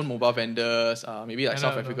mobile vendors. Maybe like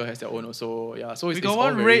South Africa has their own also. Yeah. So we got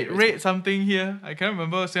one rate something here. I can't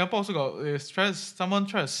remember. Singapore also got someone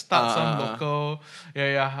try to start some local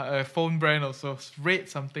phone brand also. Rate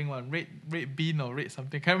something one. Rate bean or rate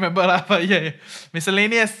something. Can't remember lah. But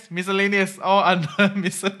miscellaneous. All under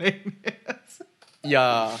miscellaneous.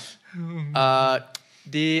 Yeah.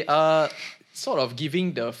 They are sort of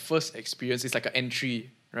giving the first experience. It's like an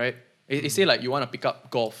entry, right? It say like you want to pick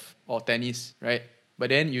up golf or tennis, right? But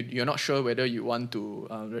then you're not sure whether you want to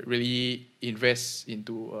really invest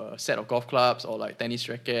into a set of golf clubs or like tennis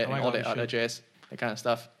racket and all that other jazz, that kind of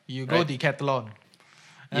stuff. You go Decathlon.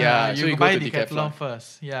 Yeah, so you buy Decathlon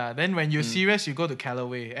first. Yeah, then when you're serious, you go to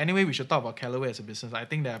Callaway. Anyway, we should talk about Callaway as a business. I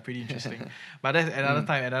think they are pretty interesting. But that's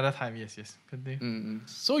another time. Yes.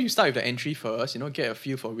 So you start with the entry first, get a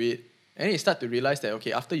feel for it. And then you start to realize that,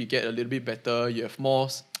 okay, after you get a little bit better, you have more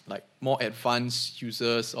advanced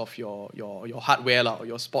users of your hardware or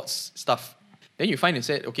your sports stuff. Then you find and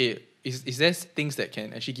say, okay, is there things that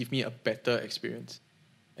can actually give me a better experience?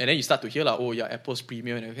 And then you start to hear Apple's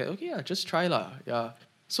premium, and okay, just try yeah.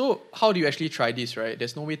 So how do you actually try this, right?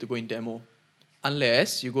 There's no way to go in demo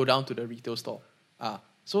unless you go down to the retail store.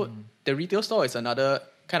 The retail store is another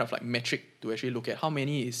kind of like metric to actually look at how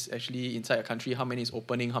many is actually inside a country, how many is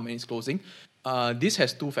opening, how many is closing. This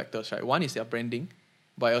has two factors, right? One is their branding,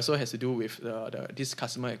 but it also has to do with this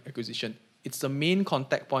customer acquisition. It's the main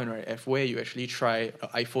contact point, right, of where you actually try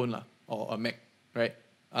an iPhone or a Mac, right?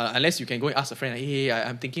 Unless you can go and ask a friend, like, hey,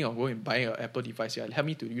 I'm thinking of going and buying an Apple device. Help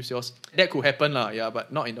me to use yours. That could happen,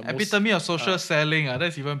 but not in the epitome of social selling.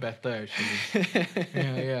 That's even better, actually.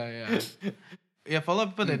 Yeah, for a lot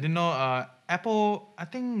of people that didn't know, Apple, I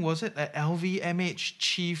think, was it LVMH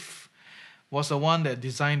chief was the one that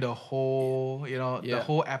designed the whole, the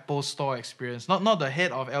whole Apple store experience. Not the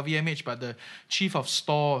head of LVMH, but the chief of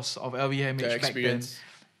stores of LVMH the back experience.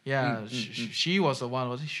 then. Yeah, she was the one.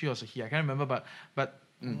 Was it she or he? I can't remember. But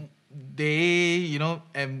they,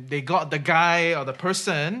 and they got the guy or the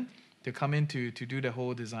person to come in to do the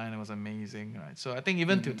whole design. It was amazing, right? So I think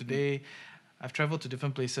even till today, I've traveled to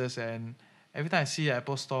different places, and every time I see an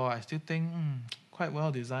Apple store, I still think, quite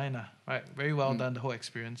well designed, right? Very well done, the whole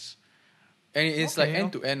experience. And it's like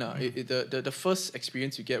end to end. The first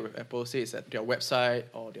experience you get with Apple, say, is at their website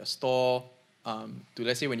or their store. To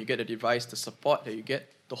let's say when you get the device, the support that you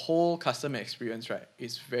get, the whole customer experience, right,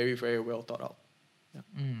 is very, very well thought out. Yeah.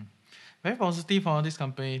 Very positive on this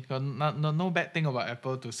company. Got no bad thing about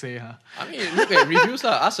Apple to say, huh? I mean, look at reviews,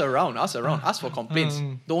 ask around, ask for complaints.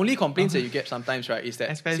 The only complaints that you get sometimes, right, is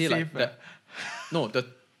that expensive, say like the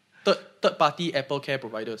third party Apple Care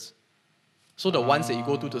providers. So the ones that you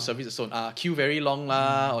go to service the phone, queue very long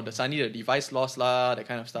or suddenly the device lost that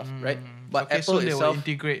kind of stuff, right? But Apple soon itself, they will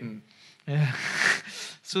integrate. Yeah.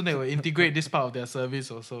 Soon they will integrate this part of their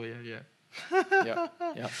service also. Yeah.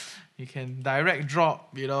 You can direct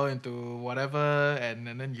drop, into whatever, and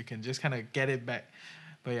then you can just kind of get it back.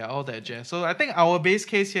 But all that jazz. So I think our base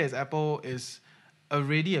case here is Apple is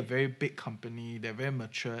already a very big company. They're very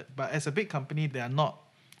matured, but as a big company, they are not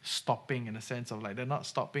stopping in the sense of like they're not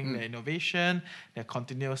stopping their innovation. They're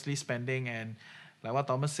continuously spending, and like what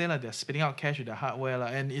Thomas said, like they're spitting out cash with the hardware,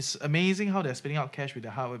 like, and it's amazing how they're spitting out cash with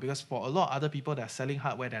the hardware, because for a lot of other people that are selling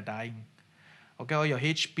hardware, they're dying. Okay, all your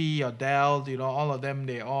HP, your Dell, all of them,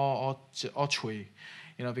 they all chui,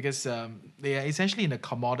 because they are essentially in a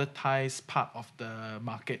commoditized part of the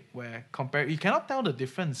market where you cannot tell the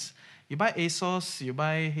difference. You buy ASUS, you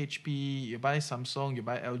buy HP, you buy Samsung, you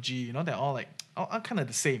buy LG, they're all like all kind of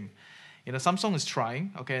the same. Samsung is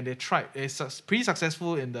trying, okay, and it's pretty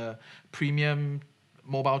successful in the premium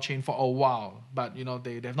mobile chain for a while, but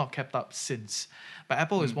they've not kept up since. But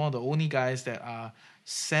Apple is one of the only guys that are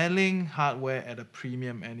selling hardware at a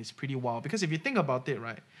premium, and it's pretty wild, because if you think about it,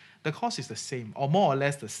 right, the cost is the same, or more or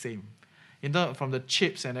less the same, from the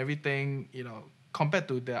chips and everything, compared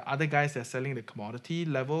to the other guys that are selling the commodity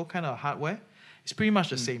level kind of hardware. It's pretty much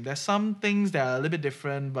the same. There's some things that are a little bit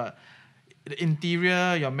different, but the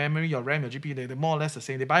interior, your memory, your RAM, your GPU, they're more or less the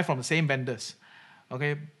same. They buy from the same vendors.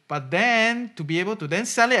 Okay, but then to be able to then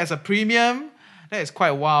sell it as a premium, that is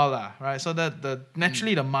quite wild, right? So that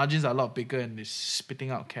naturally the margins are a lot bigger, and it's spitting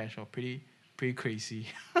out cash, or pretty crazy.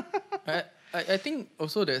 I think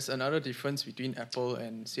also there's another difference between Apple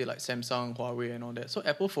and say like Samsung, Huawei and all that. So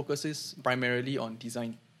Apple focuses primarily on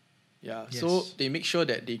design. Yeah, yes. So they make sure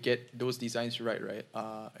that they get those designs right?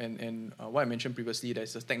 And what I mentioned previously,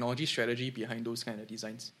 there's a technology strategy behind those kind of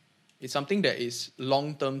designs. It's something that is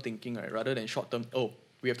long-term thinking, right? Rather than short-term,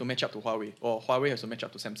 we have to match up to Huawei, or Huawei has to match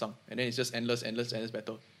up to Samsung, and then it's just endless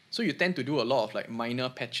battle. So you tend to do a lot of like minor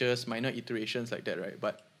patches, minor iterations like that, right?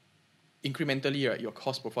 But incrementally, right, your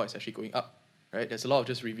cost profile is actually going up, right? There's a lot of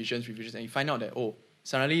just revisions, and you find out that,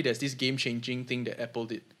 suddenly there's this game-changing thing that Apple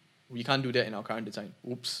did. We can't do that in our current design.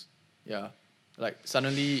 Oops. Yeah. Like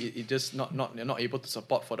suddenly it just they're not able to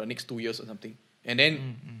support for the next 2 years or something. And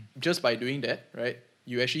then just by doing that, right,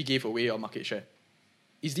 you actually gave away your market share.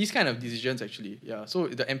 It's these kind of decisions actually. Yeah. So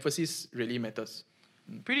the emphasis really matters.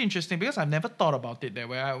 Pretty interesting, because I've never thought about it that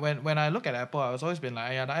way. When I look at Apple, I was always been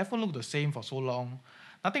like, the iPhone looked the same for so long.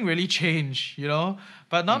 Nothing really changed,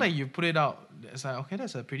 But now that you put it out, it's like, okay,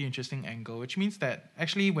 that's a pretty interesting angle, which means that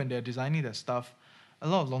actually when they're designing their stuff, a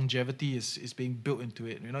lot of longevity is being built into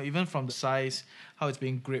it, even from the size, how it's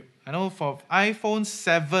being gripped. I know for iPhone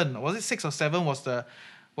 7, was it 6 or 7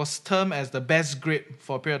 was termed as the best grip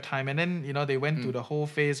for a period of time, and then they went through the whole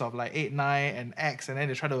phase of like 8, 9 and X, and then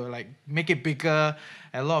they try to like make it bigger,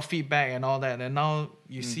 and a lot of feedback and all that, and now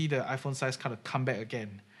you see the iPhone size kind of come back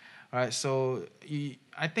again. Right, so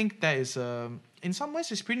I think that is in some ways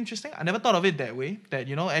it's pretty interesting. I never thought of it that way. That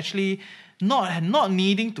actually not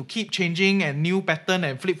needing to keep changing and new pattern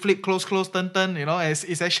and flip close turn.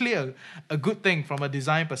 It's actually a good thing from a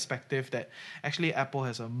design perspective. That actually Apple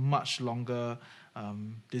has a much longer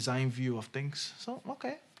design view of things. So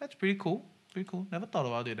okay, that's pretty cool. Never thought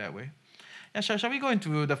about it that way. Yeah, shall we go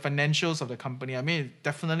into the financials of the company? I mean,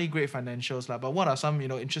 definitely great financials, but what are some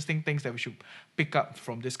interesting things that we should pick up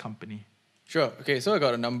from this company? Sure. Okay, so I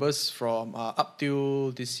got the numbers from up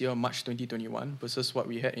till this year, March 2021, versus what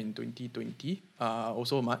we had in 2020,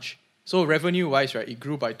 also March. So revenue-wise, right, it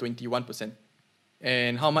grew by 21%.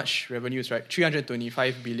 And how much revenue is, right?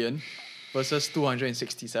 325 billion versus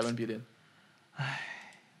 267 billion.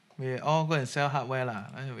 We all go and sell hardware lah.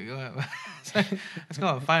 We go. Let's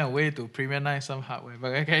go and find a way to premiumize some hardware.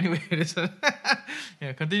 But okay, anyway,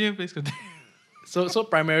 continue, please continue. So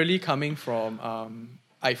primarily coming from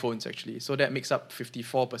iPhones actually. So that makes up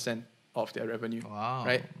 54% of their revenue. Wow.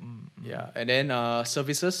 Right. Yeah, and then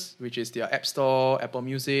services, which is their App Store, Apple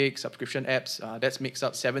Music, subscription apps, that makes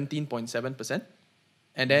up 17.7%.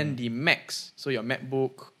 And then the Macs, so your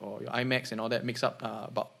MacBook or your iMacs and all that, makes up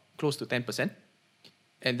about close to 10%.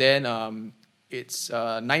 And then it's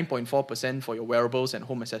 9.4% for your wearables and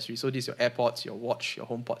home accessories. So these are your AirPods, your watch, your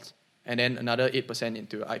HomePods. And then another 8%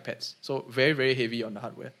 into your iPads. So very, very heavy on the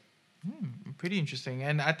hardware. Pretty interesting.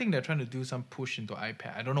 And I think they're trying to do some push into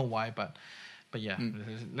iPad. I don't know why, but yeah,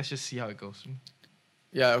 let's just see how it goes.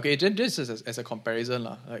 Yeah, okay, just as a comparison,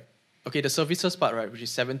 like, okay, the services part, right, which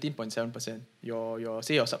is 17.7%, your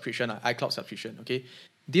subscription, iCloud subscription, okay,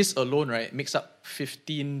 this alone, right, makes up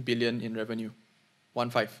 15 billion in revenue.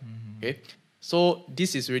 15. Okay, so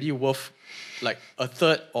this is really worth like a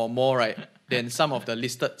third or more, right, than some of the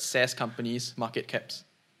listed SaaS companies' market caps.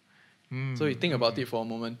 So you think about it for a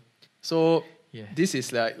moment. So this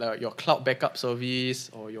is like your cloud backup service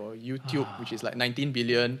or your YouTube, which is like 19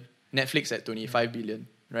 billion, Netflix at 25 billion,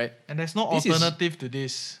 right? And there's no alternative to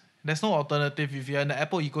this. There's no alternative. If you're in the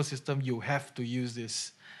Apple ecosystem, you have to use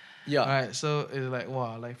this. Yeah. Right. So it's like,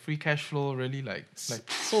 wow, like free cash flow really like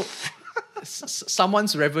So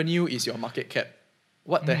someone's revenue is your market cap.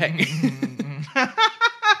 What the heck?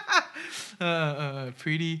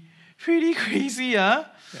 pretty crazy, huh?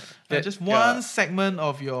 Just one segment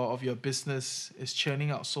of your business is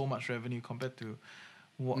churning out so much revenue compared to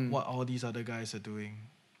what all these other guys are doing.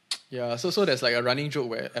 Yeah, so there's like a running joke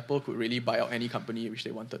where Apple could really buy out any company which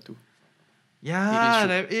they wanted to. Yeah,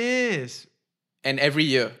 there is. And every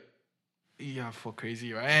year. Yeah, for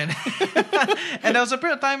crazy, right? And, and there was a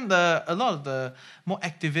period of time a lot of the more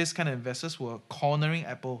activist kind of investors were cornering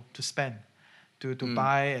Apple to spend. To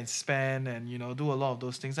buy and spend and do a lot of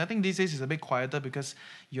those things. I think these days is a bit quieter because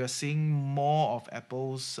you're seeing more of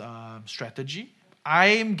Apple's strategy.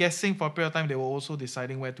 I'm guessing for a period of time they were also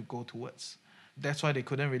deciding where to go towards. That's why they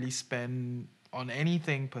couldn't really spend on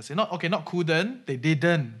anything per se. Not couldn't, they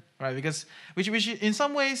didn't, right? Because which in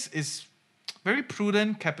some ways is very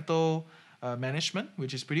prudent capital management,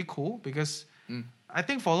 which is pretty cool because I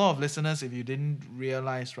think for a lot of listeners, if you didn't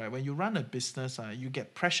realize, right, when you run a business, you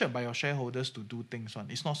get pressured by your shareholders to do things.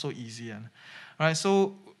 It's not so easy. Right?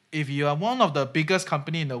 So if you are one of the biggest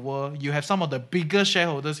company in the world, you have some of the biggest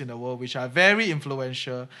shareholders in the world, which are very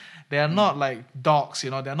influential. They are not like dogs,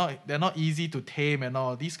 they're not easy to tame and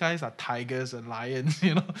all. These guys are tigers and lions,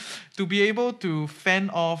 to be able to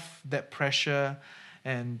fend off that pressure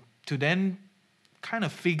and to then kind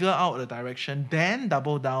of figure out the direction, then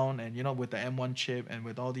double down and with the M1 chip and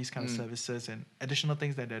with all these kind of services and additional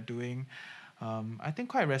things that they're doing. I think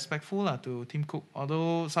quite respectful to Tim Cook.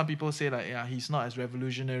 Although some people say like he's not as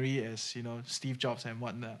revolutionary as Steve Jobs and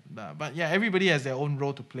whatnot. But yeah, everybody has their own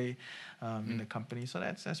role to play in the company. So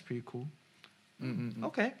that's pretty cool.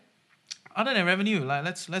 Okay. Other than revenue, like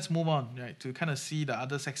let's move on, right, to kind of see the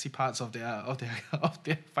other sexy parts of their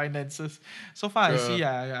finances. So far, sure. I see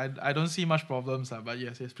I don't see much problems, but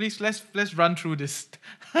yes, please let's run through this.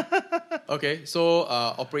 Okay, so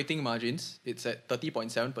operating margins, it's at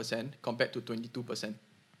 30.7% compared to 22%.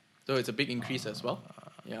 So it's a big increase as well.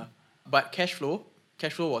 Yeah, but cash flow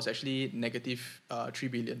was actually negative 3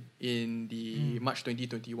 billion in the March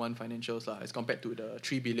 2021 financials as compared to the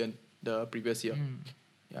 3 billion the previous year.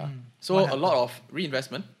 Yeah. So a lot of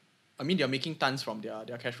reinvestment. I mean, they're making tons from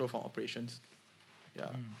their cash flow from operations. Yeah.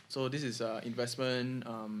 So this is investment.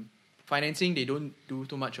 Financing, they don't do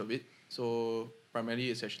too much of it. So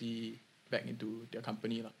primarily it's actually back into their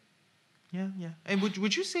company. Yeah. And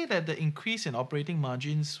would you say that the increase in operating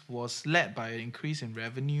margins was led by an increase in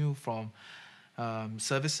revenue from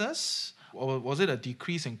services? Or was it a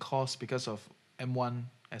decrease in cost because of M1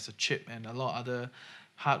 as a chip and a lot of other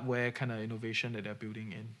hardware kind of innovation that they're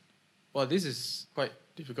building in? Well, this is quite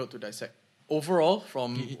difficult to dissect. Overall,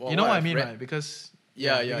 from what I mean, read, right? Because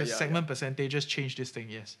segment percentages change this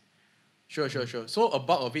thing. Yes. Sure. So a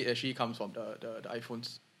bulk of it actually comes from the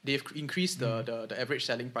iPhones. They've increased the average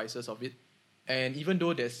selling prices of it, and even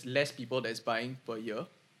though there's less people that's buying per year,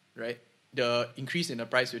 right? The increase in the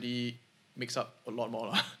price really makes up a lot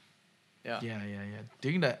more. Yeah.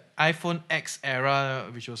 During the iPhone X era,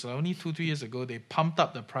 which was only 2-3 years ago, they pumped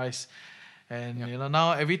up the price. And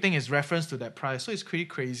now everything is referenced to that price. So it's pretty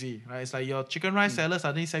crazy, right? It's like your chicken rice seller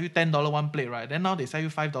suddenly sell you $10 one plate, right? Then now they sell you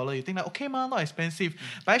 $5. You think like, okay, man, not expensive.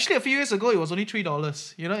 But actually a few years ago it was only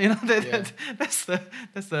 $3. That's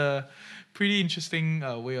the pretty interesting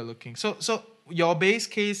way of looking. So your base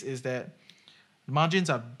case is that margins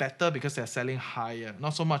are better because they're selling higher,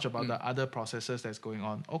 not so much about the other processes that's going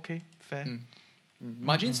on. Okay, fair.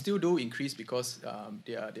 Margins still do increase because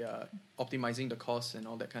they are optimizing the costs and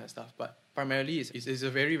all that kind of stuff. But primarily, it's a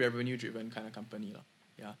very revenue-driven kind of company.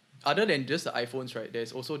 Yeah. Other than just the iPhones, right,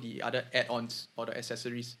 there's also the other add-ons or the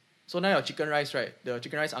accessories. So now your chicken rice, right, the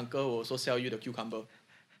chicken rice uncle will also sell you the cucumber.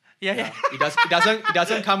 Yeah. It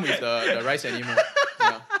doesn't come with the rice anymore.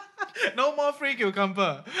 Yeah. No more free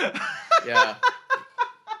cucumber. Yeah.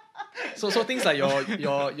 So things like your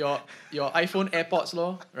iPhone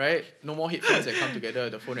AirPods, right? No more headphones that come together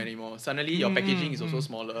with the phone anymore. Suddenly your packaging is also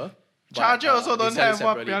smaller. Charger also don't have.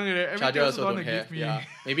 Charger also don't have. Yeah.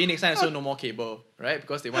 Maybe next time also no more cable, right?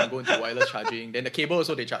 Because they want to go into wireless charging. Then the cable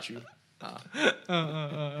also they charge you.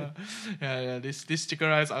 Yeah. This chicken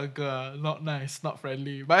rice uncle, not nice, not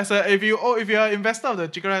friendly. But if you are an investor of the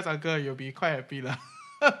chicken rice uncle, you'll be quite happy lah.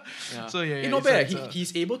 Yeah. So not bad.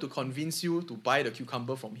 He's able to convince you to buy the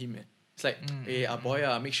cucumber from him. It's like, hey, boy,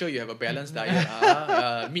 make sure you have a balanced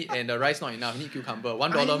diet. Meat and the rice not enough. Need cucumber.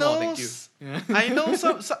 $1 more, thank you. I know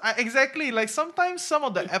exactly. Like sometimes some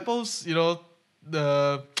of the apples,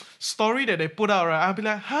 the story that they put out, right? I'll be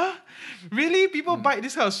like, huh? Really? People bite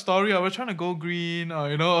this kind of story? Or we're trying to go green,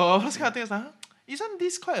 or all those kind of things. Huh? isn't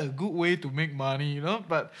this quite a good way to make money, you know?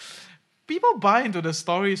 But people buy into the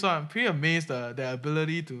story, so I'm pretty amazed at their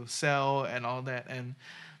ability to sell and all that. And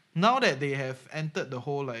now that they have entered the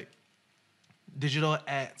whole like digital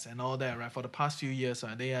ads and all that, right, for the past few years,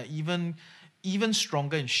 they are even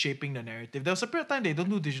stronger in shaping the narrative. There was a period of time they don't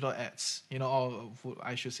do digital ads, you know, or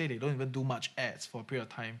I should say they don't even do much ads for a period of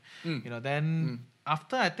time. You know, then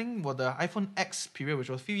after I think the iPhone X period, which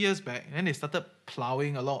was a few years back, then they started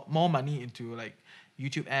plowing a lot more money into like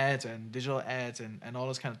YouTube ads and digital ads and all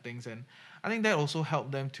those kind of things. And I think that also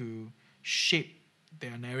helped them to shape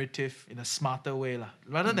their narrative in a smarter way,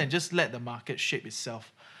 rather than just let the market shape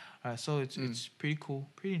itself. So it's pretty cool,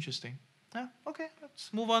 pretty interesting. Yeah, okay,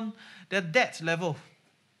 let's move on. Their debt level.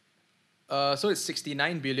 So it's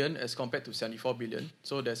 69 billion as compared to 74 billion.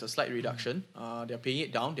 So there's a slight reduction. They're paying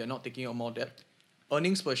it down. They're not taking on more debt.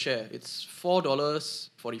 Earnings per share, it's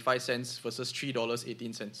 $4.45 versus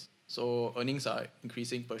 $3.18. So earnings are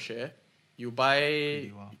increasing per share. You buy,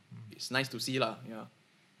 it's nice to see lah. Yeah.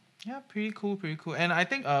 Yeah, pretty cool. And I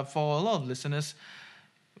think for a lot of listeners,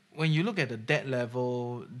 when you look at the debt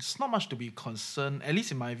level, there's not much to be concerned, at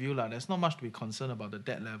least in my view, there's not much to be concerned about the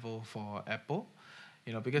debt level for Apple.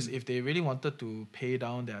 You know, because if they really wanted to pay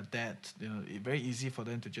down their debt, you know, it's very easy for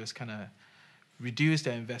them to just kind of reduce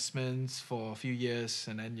their investments for a few years,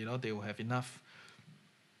 and then, you know, they will have enough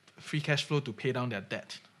free cash flow to pay down their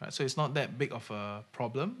debt. Right? So it's not that big of a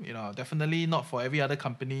problem. You know, definitely not for every other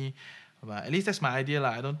company. But at least that's my idea.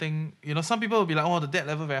 I don't think, you know, some people will be like, oh, the debt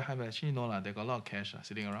level very high. But actually, no, they got a lot of cash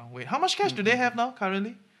sitting around. Wait, how much cash do they have now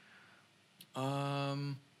currently?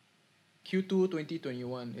 Q2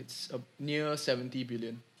 2021, it's near 70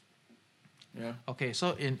 billion. Yeah. Okay,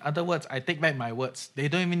 so in other words, I take back my words. They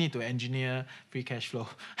don't even need to engineer free cash flow.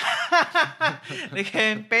 They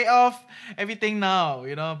can pay off everything now,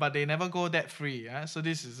 you know, but they never go debt free. So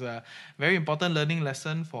this is a very important learning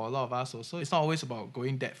lesson for a lot of us also. It's not always about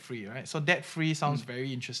going debt free, right? So debt free sounds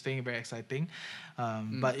very interesting, very exciting.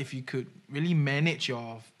 But if you could really manage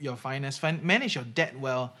your finance, manage your debt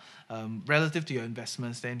well, relative to your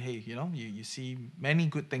investments, then hey, you know, you see many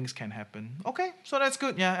good things can happen. Okay, so that's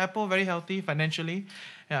good. Yeah, Apple very healthy financially.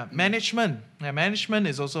 Yeah, management. Yeah, management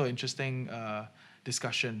is also an interesting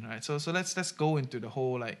discussion, right? So let's go into the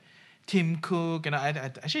whole like Tim Cook, and I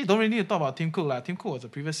actually don't really need to talk about Tim Cook. Tim Cook was a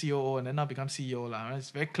previous COO and then now become CEO. Right?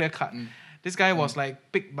 It's very clear cut. This guy was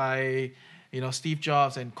like picked by, you know, Steve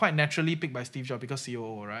Jobs, and quite naturally picked by Steve Jobs because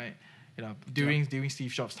COO, right? You know, during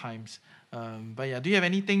Steve Jobs' times. But yeah, do you have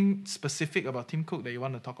anything specific about Tim Cook that you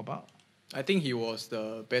want to talk about? I think he was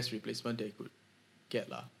the best replacement they could get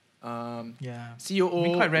lah. Yeah,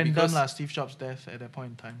 COO, quite random Steve Jobs' death at that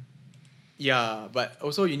point in time. Yeah, but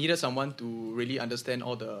also you needed someone to really understand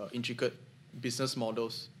all the intricate business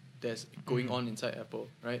models that's going on inside Apple,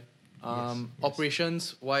 right? Yes.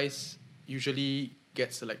 Operations wise, usually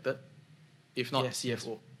get selected, if not CFO. Yes.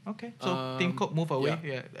 Okay, so Tim Cook move away.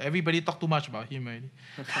 Yeah, everybody talk too much about him already.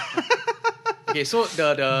 Okay, so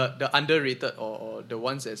the underrated or the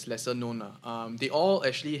ones that's lesser known, they all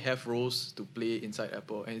actually have roles to play inside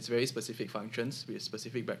Apple, and it's very specific functions with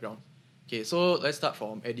specific background. Okay, so let's start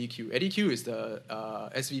from Eddie Q. Eddie Q is the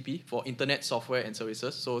SVP for Internet Software and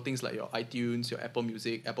Services, so things like your iTunes, your Apple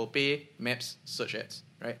Music, Apple Pay, Maps, search ads,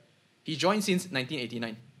 right? He joined since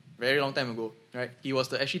 1989, very long time ago, right? He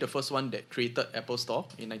was actually the first one that created Apple Store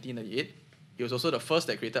in 1998. He was also the first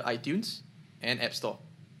that created iTunes and App Store,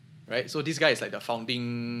 right? So this guy is like the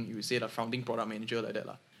founding product manager like that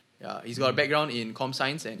lah. Yeah, he's got a background in com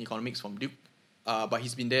science and economics from Duke. But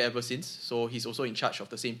he's been there ever since, so he's also in charge of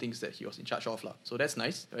the same things that he was in charge of lah. So that's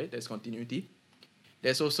nice, right? There's continuity.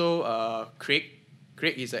 There's also Craig.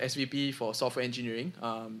 Craig is the SVP for software engineering.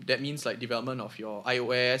 That means like development of your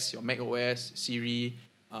iOS, your macOS, Siri,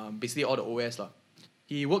 basically all the OS lah.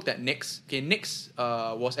 He worked at Next. Okay, Next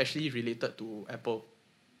was actually related to Apple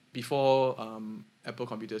before Apple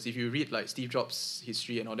computers. If you read like Steve Jobs'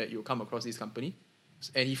 history and all that, you'll come across this company.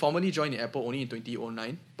 And he formally joined Apple only in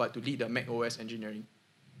 2009, but to lead the Mac OS engineering.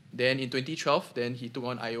 Then in 2012, then he took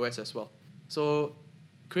on iOS as well. So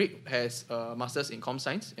Craig has a master's in com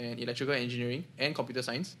science and electrical engineering and computer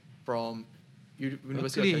science from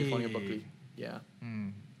University of California, Berkeley. Yeah.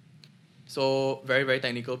 So very, very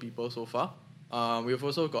technical people so far. We've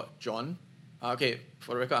also got John. Okay,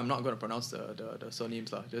 for the record, I'm not going to pronounce the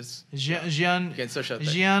surnames lah. Just you can search that.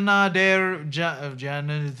 Gianna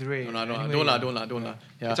Dre. No, don't lah.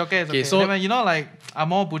 Yeah. It's okay. So you know, like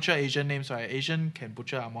Amor butcher Asian names, right? Asian can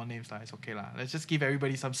butcher Amor names lah. It's okay lah. Let's just give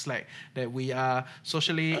everybody some slack that we are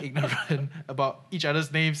socially ignorant about each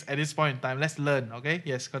other's names at this point in time. Let's learn. Okay.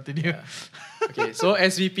 Yes. Continue. Okay, so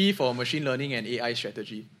SVP for machine learning and AI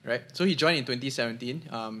strategy, right? So he joined in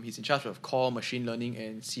 2017. He's in charge of core machine learning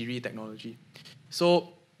and Siri technology.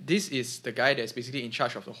 So this is the guy that's basically in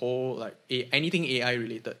charge of the whole anything AI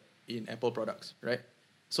related in Apple products, right?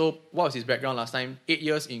 So what was his background last time? 8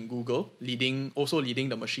 years in Google, also leading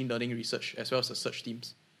the machine learning research as well as the search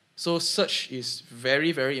teams. So search is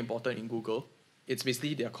very, very important in Google. It's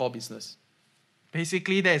basically their core business.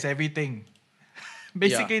 Basically, that's everything.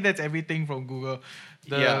 That's everything from Google.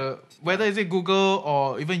 Whether is it Google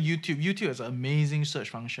or even YouTube. YouTube has an amazing search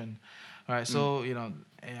function. Right, so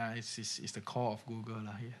it's the core of Google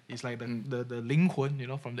lah. Yeah. It's like the 灵魂,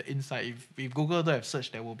 from the inside. If Google don't have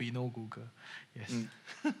search, there will be no Google. Yes.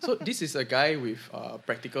 So this is a guy with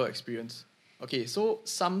practical experience. Okay, so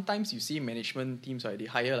sometimes you see management teams, right? They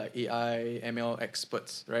hire like AI, ML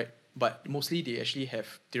experts, right? But mostly they actually have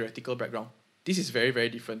theoretical background. This is very, very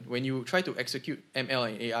different. When you try to execute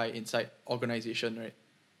ML and AI inside organization, right?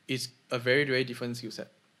 It's a very, very different skill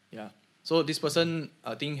set. Yeah. So this person,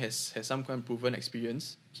 I think, has some kind of proven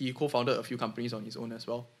experience. He co-founded a few companies on his own as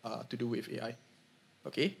well to do with AI.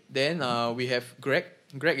 Okay, then we have Greg.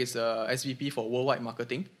 Greg is SVP for worldwide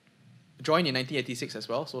marketing. Joined in 1986 as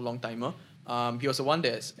well, so long timer. He was the one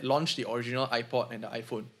that launched the original iPod and the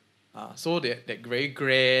iPhone. So that very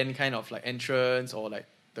grand kind of like entrance or like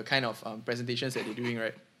the kind of presentations that they're doing,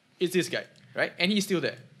 right? It's this guy, right? And he's still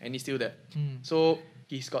there. So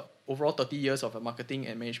he's got overall 30 years of marketing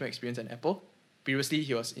and management experience at Apple. Previously,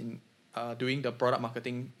 he was in doing the product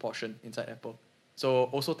marketing portion inside Apple. So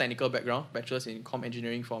also technical background, bachelor's in comm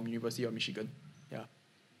engineering from University of Michigan. Yeah.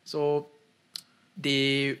 So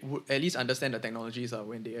they would at least understand the technologies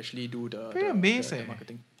when they actually do the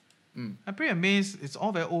marketing. I'm pretty amazed. It's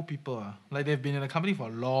all very old people. Like they've been in the company for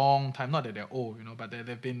a long time. Not that they're old, but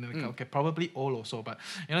they've been probably old also. But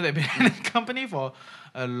they've been in the company for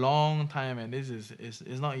a long time, and this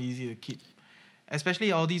is not easy to keep.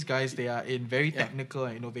 Especially all these guys, they are in very technical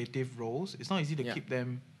and innovative roles. It's not easy to keep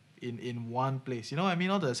them in one place. You know what I mean?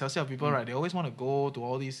 All the sales people, right? They always want to go to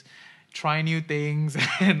all these, try new things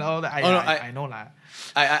and all that. I know lah.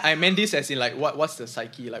 I meant this as in like what's the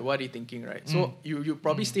psyche, like what are they thinking, right? So you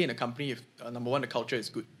probably stay in a company if number one, the culture is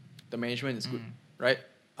good, the management is good, right?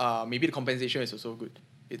 Maybe the compensation is also good.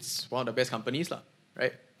 It's one of the best companies lah,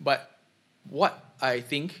 right? But what I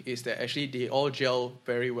think is that actually they all gel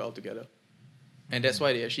very well together, and that's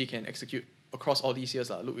why they actually can execute across all these years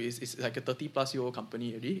lah. Look, it's like a 30-plus-year-old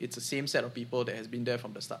company already. It's the same set of people that has been there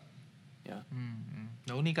from the start. Yeah.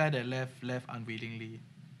 The only guy that left unwillingly.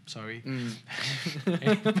 Sorry.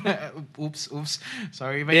 Oops.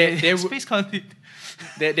 Sorry. But please continue.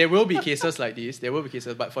 There will be cases like this. There will be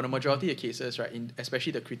cases, but for the majority of cases, right,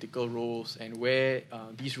 especially the critical roles and where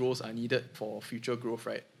these roles are needed for future growth,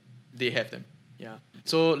 right, they have them. Yeah.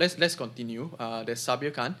 So let's continue. There's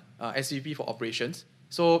Sabir Khan, SVP for operations.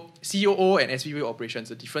 So COO and SVP operations.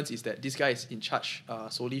 The difference is that this guy is in charge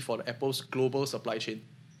solely for the Apple's global supply chain.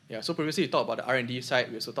 Yeah, so previously we talked about the R&D side,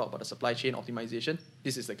 we also talked about the supply chain optimization.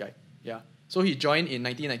 This is the guy. Yeah. So he joined in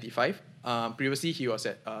 1995. Previously he was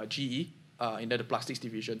at GE in the plastics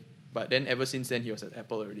division. But then ever since then he was at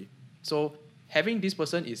Apple already. So having this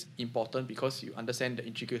person is important because you understand the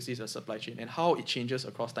intricacies of supply chain and how it changes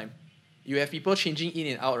across time. You have people changing in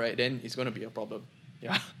and out, right? Then it's going to be a problem.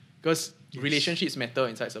 Yeah. Because relationships matter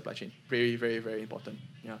inside supply chain. Very, very, very important.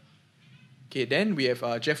 Yeah. Okay, then we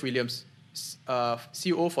have Jeff Williams,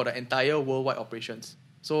 CEO for the entire worldwide operations.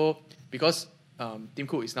 So because Tim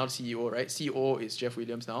Cook is now the CEO, right? CEO is Jeff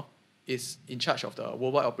Williams now, is in charge of the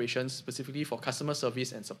worldwide operations specifically for customer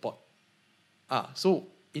service and support. So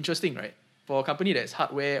interesting, right? For a company that's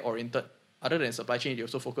hardware oriented, other than supply chain, they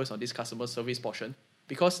also focus on this customer service portion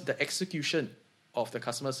because the execution of the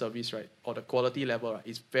customer service, right, or the quality level, right,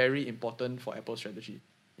 is very important for Apple's strategy.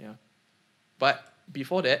 Yeah. But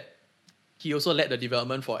before that, he also led the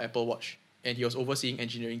development for Apple Watch, and he was overseeing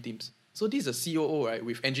engineering teams. So this is a COO, right,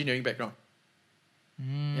 with engineering background.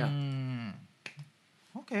 Yeah.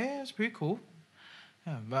 Okay, that's pretty cool.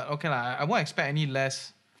 Yeah, but okay lah, I won't expect any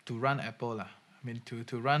less to run Apple lah. I mean,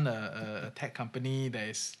 to run a tech company that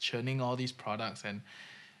is churning all these products, and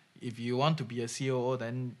if you want to be a COO,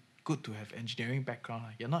 then good to have engineering background.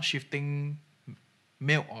 You're not shifting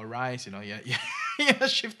milk or rice, you're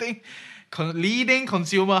shifting leading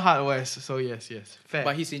consumer hardware. So yes, fair.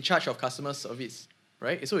 But he's in charge of customer service,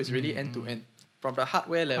 right? So it's really end to end from the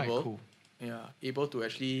hardware level. Cool. Yeah, able to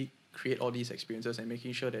actually create all these experiences and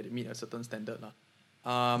making sure that they meet a certain standard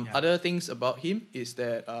lah. Other things about him is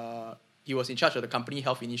that he was in charge of the company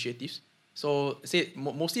health initiatives. So say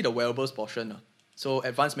mostly the wearables portion. So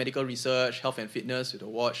advanced medical research, health and fitness with the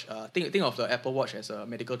watch. Think of the Apple Watch as a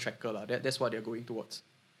medical tracker. That's what they're going towards.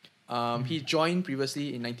 He joined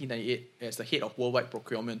previously in 1998 as the head of worldwide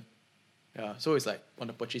procurement. Yeah, so it's like on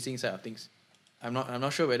the purchasing side of things. I'm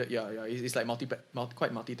not sure whether it's like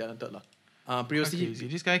quite multi-talented lah. Previously, crazy.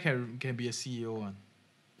 This guy can be a CEO one.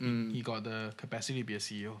 He got the capacity to be a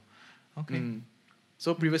CEO. Okay.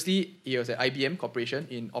 So previously he was at IBM Corporation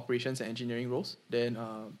in operations and engineering roles. Then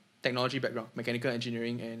technology background, mechanical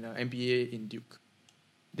engineering and MBA in Duke.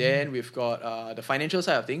 Then we've got the financial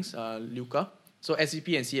side of things, Luca. So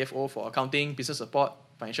SVP and CFO for accounting, business support,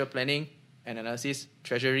 financial planning and analysis,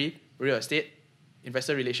 treasury, real estate,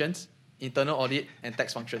 investor relations, internal audit, and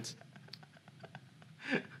tax functions.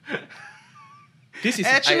 This is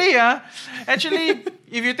actually,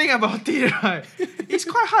 if you think about it, right, it's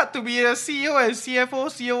quite hard to be a CEO and CFO,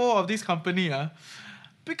 COO of this company,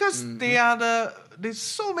 because there's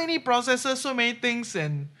so many processes, so many things,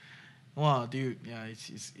 and wow, dude, yeah,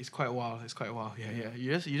 it's quite wild. It's quite wild. Yeah.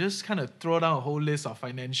 You just kind of throw down a whole list of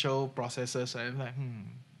financial processes, and I'm like,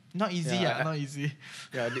 not easy. Not easy.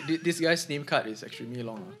 Yeah, this guy's name card is extremely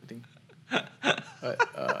long, I think.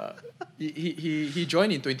 But he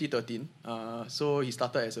joined in 2013. So he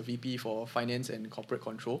started as a VP for finance and corporate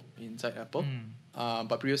control inside Apple.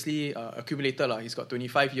 But previously accumulated he's got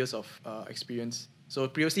 25 years of experience. So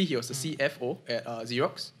previously he was the CFO at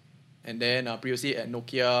Xerox, and then previously at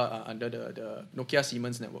Nokia under the Nokia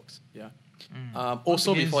Siemens networks. Yeah.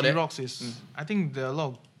 Also before Xerox that, is I think there are a lot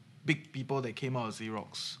of big people that came out of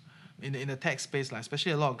Xerox in the tech space,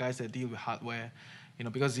 especially a lot of guys that deal with hardware.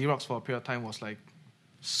 Because Xerox for a period of time was like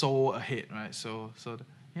so ahead, right? So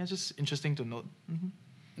just interesting to note.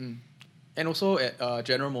 And also at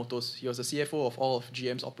General Motors, he was the CFO of all of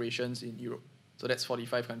GM's operations in Europe. So that's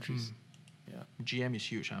 45 countries. Yeah. GM is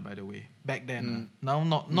huge, by the way. Back then, now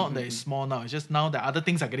not that it's small now. It's just now that other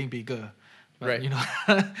things are getting bigger. But,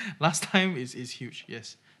 right. Last time is huge.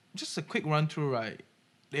 Yes. Just a quick run through, right?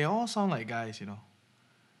 They all sound like guys,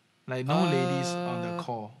 like no ladies on the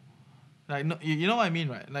call. Like no, you know what I mean,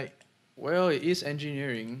 right? Like, well, it is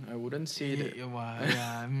engineering. I wouldn't say that.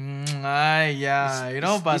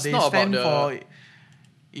 But they stand for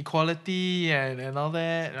equality and all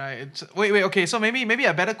that, right? Wait. Okay, so maybe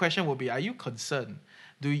a better question would be: are you concerned?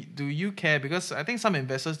 Do you care? Because I think some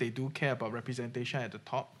investors, they do care about representation at the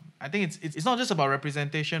top. I think it's not just about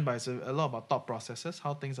representation, but it's a lot about thought processes,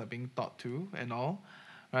 how things are being thought to, and all.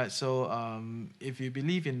 Right, so if you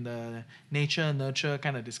believe in the nature nurture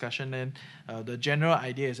kind of discussion, then the general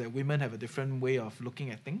idea is that women have a different way of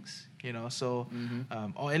looking at things, So,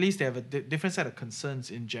 or at least they have a different set of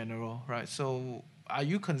concerns in general, right? So, are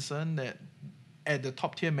you concerned that at the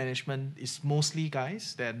top tier management is mostly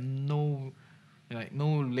guys? There are no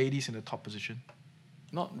ladies in the top position.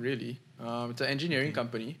 Not really. It's an engineering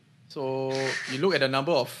company, so you look at the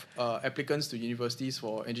number of applicants to universities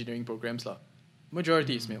for engineering programs,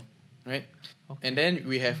 Majority is male, right? Okay. And then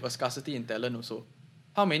we have a scarcity in talent also.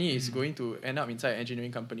 How many is going to end up inside an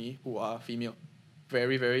engineering company who are female?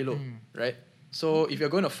 Very, very low, right? So if you're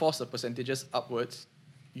going to force the percentages upwards,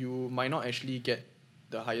 you might not actually get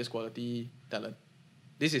the highest quality talent.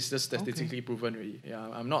 This is just statistically proven already. Yeah,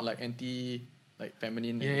 I'm not like anti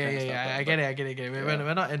feminine. Yeah. I get it.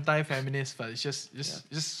 We're not anti-feminist, but it's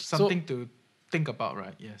just something to think about,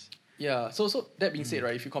 right? Yes. Yeah, so that being said,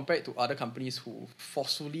 right, if you compare it to other companies who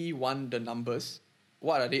forcefully want the numbers,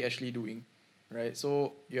 what are they actually doing, right?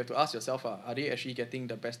 So you have to ask yourself, are they actually getting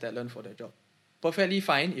the best talent for their job? Perfectly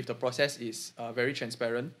fine if the process is very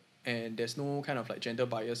transparent and there's no kind of gender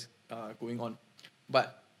bias going on.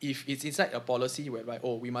 But if it's inside a policy whereby,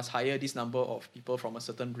 we must hire this number of people from a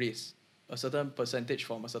certain race, a certain percentage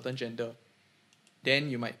from a certain gender, then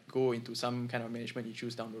you might go into some kind of management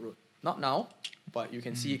issues down the road. Not now, but you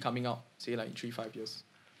can see it coming out, say in 3-5 years.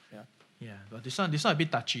 Yeah, but this one a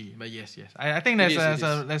bit touchy, but yes. I think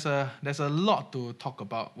there's a lot to talk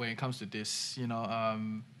about when it comes to this,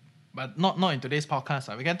 but not in today's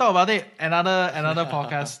podcast. We can talk about it another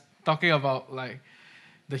podcast talking about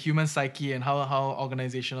the human psyche and how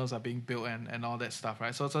organizations are being built and all that stuff,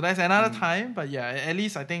 right? So that's another time, but yeah, at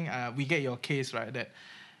least I think we get your case, right, that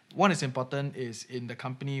what is important is in the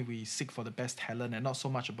company we seek for the best talent and not so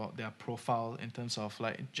much about their profile in terms of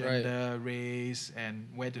gender, race, and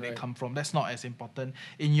where do they come from. That's not as important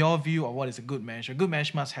in your view of what is a good manager. A good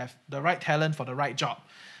manager must have the right talent for the right job,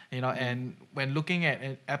 and when looking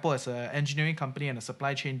at Apple as an engineering company and a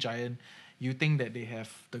supply chain giant, you think that they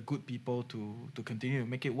have the good people to continue to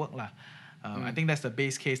make it work. I think that's the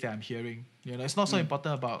base case that I'm hearing. It's not so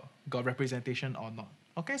important about got representation or not.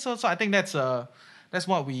 Okay, so I think that's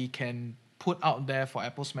what we can put out there for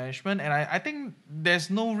Apple's management. And I think there's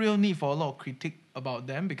no real need for a lot of critique about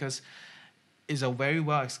them because it's a very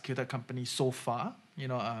well executed company so far.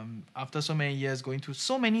 After so many years going through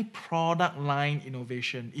so many product line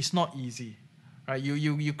innovation, it's not easy. Right,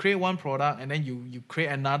 you create one product and then you create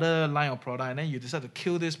another line of product and then you decide to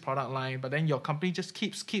kill this product line, but then your company just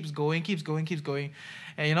keeps going,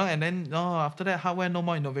 and then after that hardware no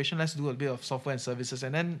more innovation, let's do a bit of software and services,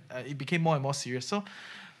 and then it became more and more serious. So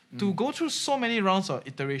to go through so many rounds of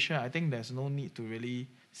iteration, I think there's no need to really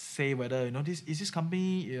say whether this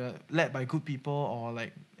company led by good people or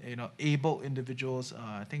able individuals.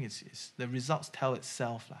 I think it's the results tell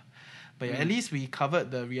itself lah. But at least we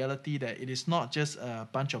covered the reality that it is not just a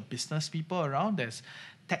bunch of business people around. There's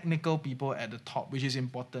technical people at the top, which is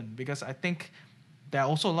important because I think there are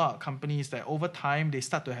also a lot of companies that over time they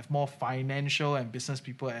start to have more financial and business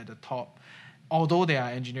people at the top. Although they are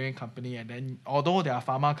engineering company, and then although they are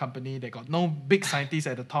pharma company, they got no big scientists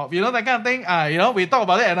at the top. That kind of thing. We talk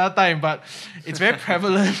about it another time, but it's very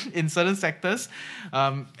prevalent in certain sectors.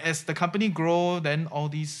 As the company grow, then all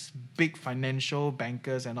these big financial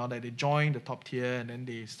bankers and all that, they join the top tier, and then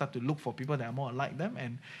they start to look for people that are more like them.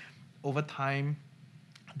 And over time,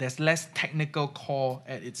 there's less technical core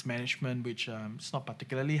at its management, which is not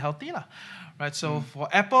particularly healthy lah. Right? So for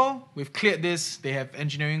Apple, we've cleared this. They have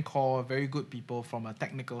engineering core, very good people from a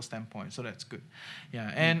technical standpoint, so that's good.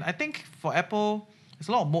 Yeah, and I think for Apple, there's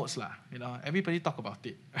a lot of modes lah. Everybody talk about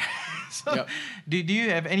it. So do you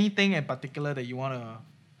have anything in particular that you want to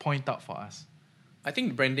point out for us? I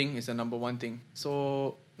think branding is the number one thing.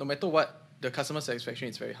 So no matter what, the customer satisfaction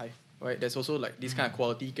is very high. Right? There's also this kind of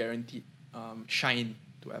quality guaranteed shine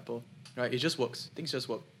to Apple, right? It just works. Things just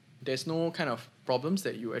work. There's no kind of problems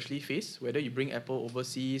that you actually face, whether you bring Apple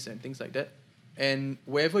overseas and things like that. And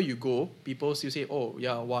wherever you go, people still say, oh,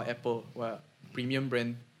 yeah, wow, Apple, wow, premium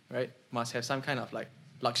brand, right? Must have some kind of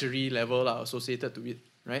luxury level associated to it,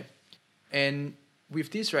 right? And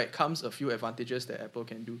with this, right, comes a few advantages that Apple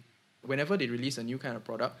can do. Whenever they release a new kind of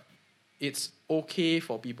product, it's okay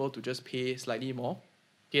for people to just pay slightly more.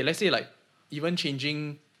 Okay, let's say even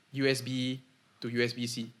changing USB to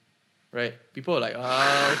USB-C, right? People are like,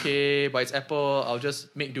 okay, but it's Apple, I'll just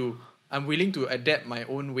make do. I'm willing to adapt my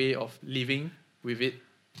own way of living with it,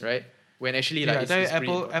 right? When actually I tell you,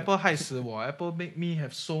 Apple 害死我. Apple make me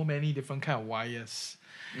have so many different kind of wires.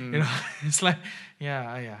 It's like,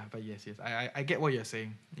 but yes, I get what you're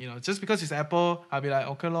saying. Just because it's Apple, I'll be like,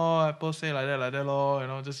 okay lor, Apple say like that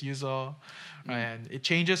lor, just use lor. And it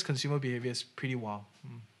changes consumer behavior. It's pretty wild.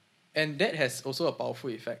 And that has also a powerful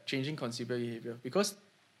effect, changing consumer behavior, because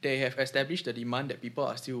they have established the demand that people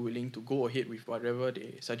are still willing to go ahead with whatever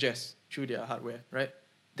they suggest through their hardware, right?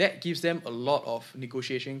 That gives them a lot of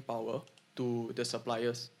negotiation power to the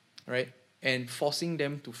suppliers, right? And forcing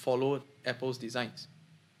them to follow Apple's designs.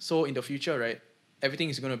 So in the future, right, everything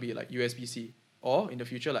is going to be like USB-C, or in the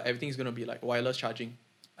future, everything is going to be like wireless charging.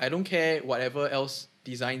 I don't care whatever else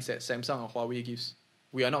designs that Samsung or Huawei gives.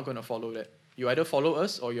 We are not going to follow that. You either follow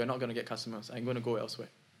us or you're not going to get customers. I'm going to go elsewhere.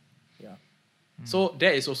 Yeah. So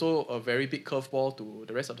that is also a very big curveball to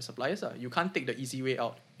the rest of the suppliers. You can't take the easy way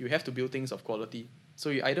out. You have to build things of quality. So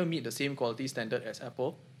you either meet the same quality standard as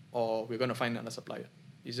Apple or we're going to find another supplier.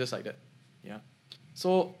 It's just like that. Yeah.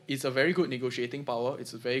 So it's a very good negotiating power.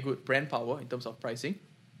 It's a very good brand power in terms of pricing.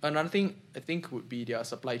 Another thing I think would be their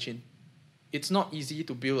supply chain. It's not easy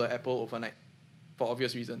to build an Apple overnight for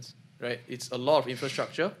obvious reasons, right? It's a lot of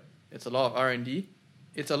infrastructure. It's a lot of R&D.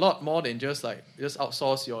 It's a lot more than just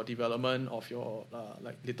outsource your development of your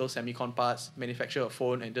little semicon parts, manufacture a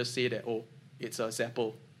phone, and just say that it's a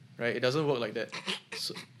Zapple, right? It doesn't work like that.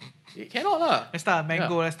 So, it cannot lah. Let's start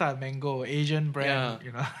a Mango, Asian brand.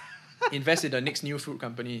 Yeah. Invest in the next new fruit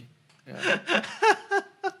company. Yeah.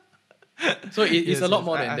 So it's a lot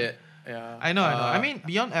more than that. Yeah. I know. I mean,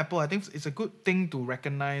 beyond Apple, I think it's a good thing to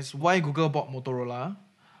recognize why Google bought Motorola,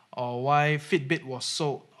 or why Fitbit was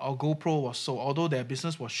sold, or GoPro was sold, although their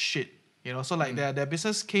business was shit. So their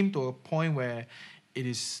business came to a point where it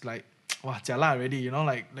is like, wow, jialat already. You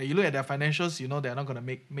look at their financials, they're not gonna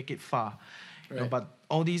make it far. Right. But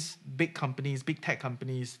all these big companies, big tech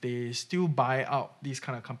companies, they still buy out these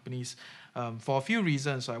kind of companies for a few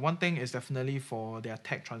reasons. So one thing is definitely for their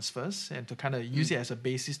tech transfers and to kind of use it as a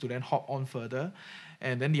basis to then hop on further.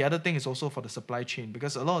 And then the other thing is also for the supply chain,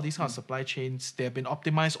 because a lot of these kind of supply chains, they have been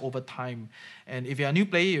optimized over time. And if you're a new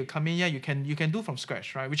player, you come in, you can do from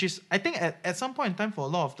scratch, right? Which is, I think at some point in time for a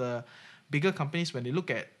lot of the bigger companies, when they look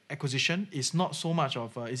at acquisition, it's not so much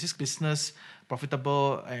of is this business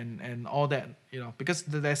profitable and all that, because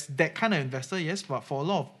there's that kind of investor, yes, but for a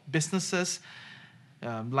lot of businesses,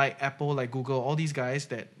 like Apple, like Google, all these guys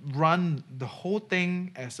that run the whole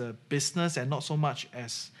thing as a business and not so much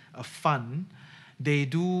as a fund, they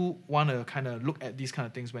do want to kind of look at these kind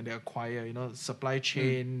of things when they acquire, supply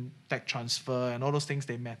chain, tech transfer, and all those things,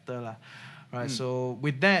 they matter, lah. Right? So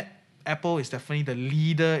with that, Apple is definitely the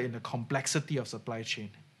leader in the complexity of supply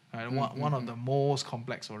chain. Right? One of the most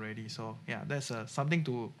complex already. So yeah, that's something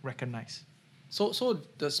to recognize. So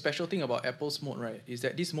the special thing about Apple's mode, right, is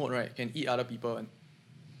that this mode, right, can eat other people. And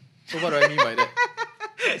so what do I mean by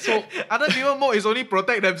that? So other people mode is only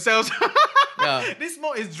protect themselves. Yeah. This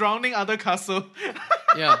mode is drowning other castle.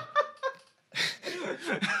 Yeah.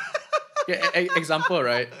 Yeah. Example,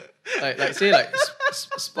 right? Like say like.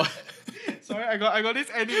 Sorry, I got this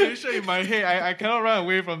animation in my head. I cannot run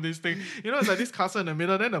away from this thing. It's like this castle in the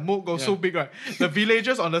middle, then the moat goes so big, right? The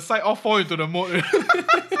villagers on the side all fall into the moat.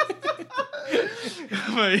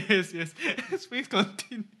 But yes. Please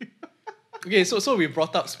continue. Okay, so we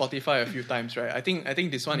brought up Spotify a few times, right? I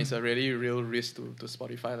think this one is a really real risk to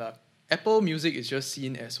Spotify lah. Apple Music is just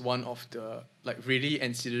seen as one of the really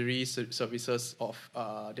ancillary services of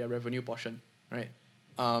their revenue portion, right?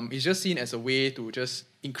 It's just seen as a way to just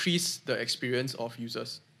increase the experience of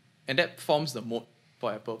users, and that forms the moat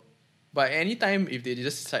for Apple. But anytime if they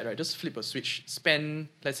just decide, right, just flip a switch, spend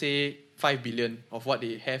let's say 5 billion of what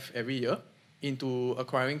they have every year into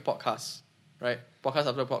acquiring podcasts, right? Podcast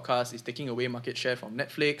after podcast is taking away market share from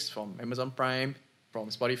Netflix, from Amazon Prime, from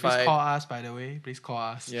Spotify. Please call us, by the way. Please call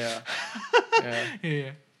us. Yeah.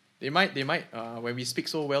 Yeah. They might when we speak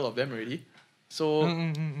so well of them already. So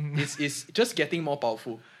it's just getting more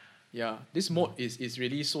powerful. Yeah. This mode is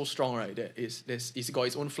really so strong, right? That it's got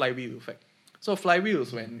its own flywheel effect. So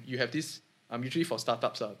flywheels, when you have this, usually for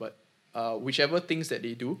startups, but whichever things that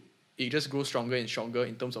they do, it just grows stronger and stronger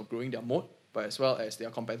in terms of growing their moat, but as well as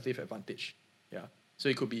their competitive advantage. Yeah. So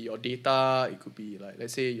it could be your data, it could be like,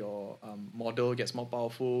 let's say your model gets more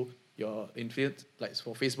powerful, your influence, like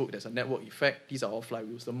for Facebook, there's a network effect. These are all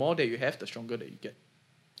flywheels. The more that you have, the stronger that you get.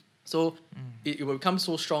 So it will become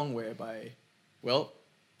so strong whereby, well,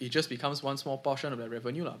 it just becomes one small portion of their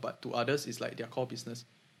revenue, but to others, it's like their core business.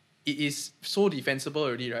 It is so defensible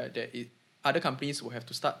already, right, that other companies will have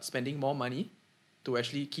to start spending more money to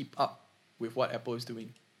actually keep up with what Apple is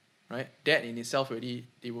doing. Right? That in itself already,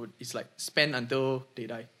 it's like spend until they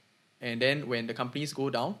die. And then when the companies go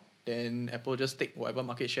down, then Apple just take whatever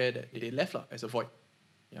market share that they left as a void.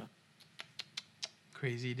 Yeah.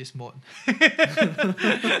 Crazy, this mode.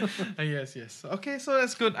 Yes. Okay, so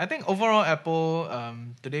that's good. I think overall Apple,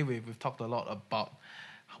 today we've talked a lot about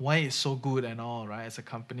why it's so good and all, right, as a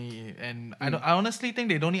company. And I honestly think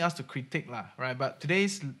they don't need us to critique, right? But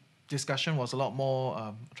today's discussion was a lot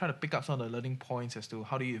more trying to pick up some of the learning points as to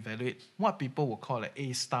how do you evaluate what people would call an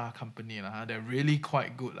A-star company. They're really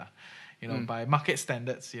quite good, by market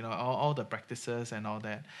standards, all the practices and all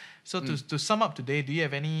that. So to sum up today, do you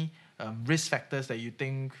have any risk factors that you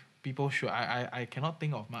think people should... I cannot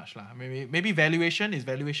think of much. Maybe valuation. Is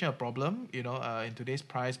valuation a problem, in today's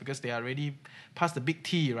price, because they are already past the big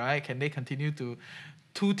T, right? Can they continue to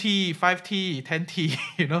 2T, 5T, 10T,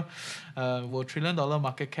 will $1 trillion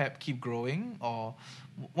market cap keep growing? Or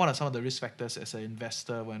what are some of the risk factors as an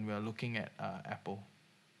investor when we're looking at Apple?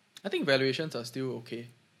 I think valuations are still okay.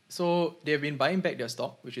 So they've been buying back their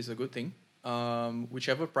stock, which is a good thing.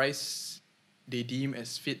 Whichever price they deem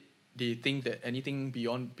as fit, they think that anything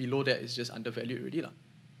below that is just undervalued already.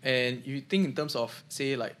 And you think in terms of,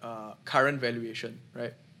 say, like current valuation,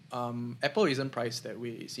 right? Apple isn't priced that way,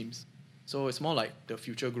 it seems. So it's more like the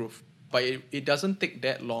future growth. But it doesn't take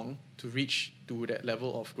that long to reach to that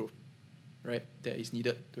level of growth, right, that is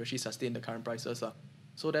needed to actually sustain the current prices.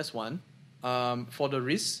 So that's one. For the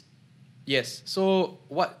risk, yes. So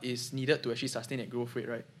what is needed to actually sustain that growth rate,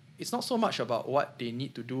 right? It's not so much about what they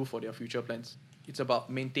need to do for their future plans. It's about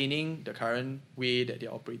maintaining the current way that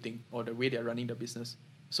they're operating or the way they're running the business.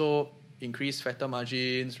 So increase fatter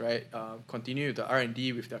margins, right? Continue with the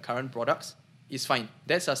R&D with their current products. Is fine.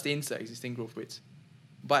 That sustains the existing growth rates.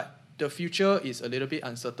 But the future is a little bit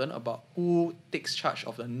uncertain about who takes charge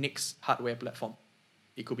of the next hardware platform.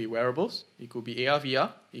 It could be wearables, it could be AR, VR,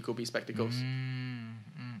 it could be spectacles.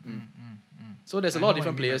 So there's a lot of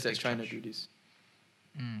different players that's trying to do this.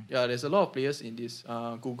 Yeah, there's a lot of players in this.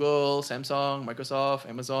 Google, Samsung, Microsoft,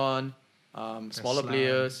 Amazon, smaller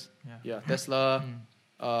players, Tesla.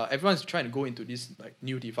 Everyone's trying to go into this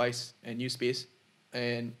new device and new space.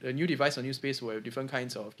 And the new device or new space will have different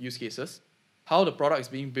kinds of use cases. How the product is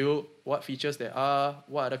being built, what features there are,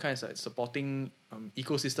 what other kinds of supporting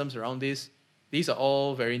ecosystems around this. These are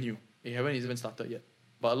all very new. They haven't even started yet.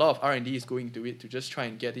 But a lot of R&D is going into it to just try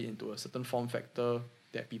and get it into a certain form factor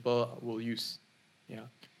that people will use. Yeah.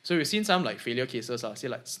 So we've seen some like failure cases, say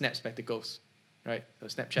like Snap Spectacles, right? The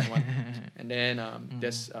Snapchat one. And then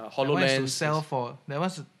there's HoloLens.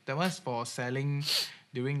 That one's for selling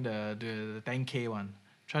during the 10K one.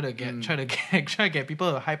 Try to get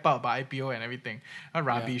people to hype up about IPO and everything. A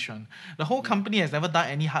rubbish one. The whole company has never done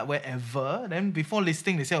any hardware ever. Then before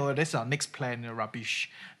listing, they say, "Oh, this is our next plan." Rubbish.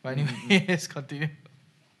 But anyway, let's continue.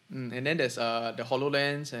 And then there's the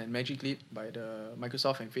HoloLens and Magic Leap by the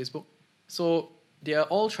Microsoft and Facebook. So they are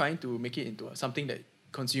all trying to make it into something that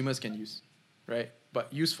consumers can use, right?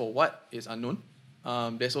 But used for what is unknown.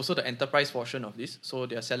 There's also the enterprise portion of this. So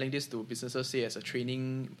they are selling this to businesses, say as a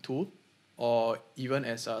training tool, or even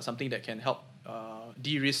as something that can help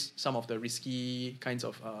de-risk some of the risky kinds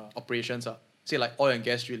of operations. Say like oil and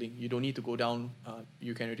gas drilling. You don't need to go down.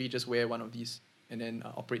 You can really just wear one of these and then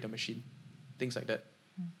operate the machine. Things like that.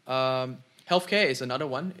 Healthcare is another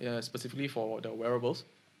one, specifically for the wearables.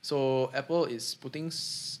 So Apple is putting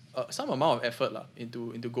some amount of effort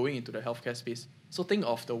into going into the healthcare space. So think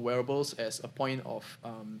of the wearables as a point of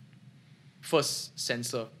first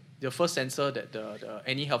sensor. The first sensor that the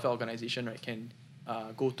any healthcare organization, right, can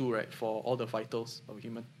go to, right, for all the vitals of a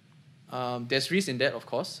human. There's risk in that, of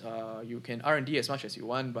course. You can R&D as much as you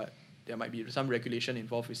want, but there might be some regulation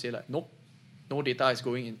involved. We say like, nope, no data is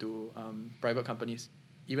going into private companies,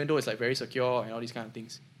 even though it's like very secure and all these kind of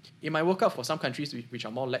things. It might work out for some countries which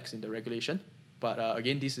are more lax in the regulation, but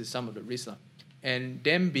again, this is some of the risks. And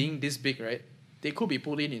them being this big, right, they could be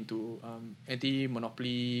pulling into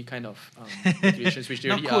anti-monopoly kind of regulations, which they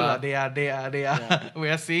already are. They are. Yeah. We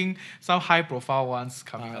are seeing some high-profile ones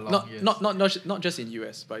coming along. Not just in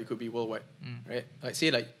US, but it could be worldwide, right? Like say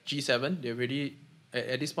like G7, they've already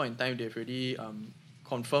at this point in time they've already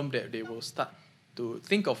confirmed that they will start to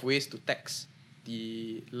think of ways to tax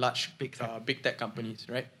the large big tech companies,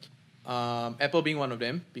 right? Apple being one of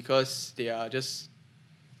them, because they are just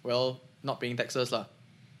not paying taxes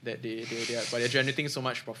that they're generating so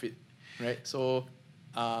much profit, right? So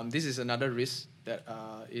this is another risk that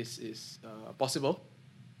is possible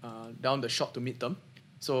down the short to mid term.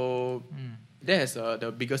 So that has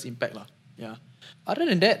the biggest impact. Yeah. Other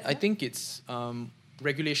than that, I think it's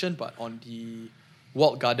regulation, but on the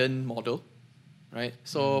walled garden model, right?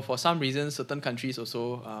 So for some reason, certain countries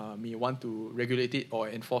also may want to regulate it or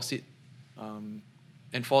enforce it,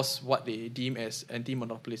 enforce what they deem as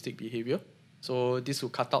anti-monopolistic behavior. So this will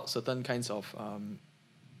cut out certain kinds of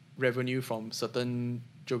revenue from certain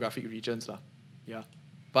geographic regions. Yeah.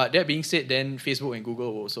 But that being said, then Facebook and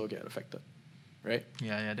Google will also get affected, right?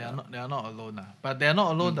 Yeah, they are not alone. But they are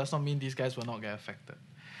not alone does not mean these guys will not get affected.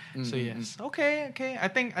 So yes, okay. I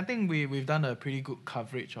think we've done a pretty good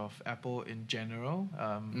coverage of Apple in general.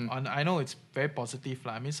 I know it's very positive.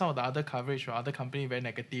 I mean, some of the other coverage for other company very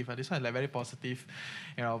negative. This one is like very positive,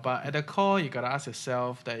 But at the core, you gotta ask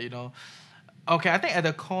yourself that okay, I think at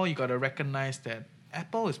the core you gotta recognize that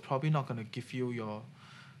Apple is probably not gonna give you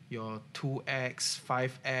your 2x,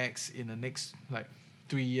 5x in the next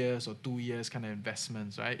 3 years or 2 years kind of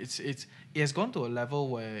investments, right? It has gone to a level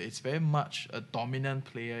where it's very much a dominant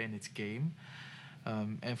player in its game,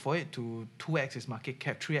 and for it to 2x its market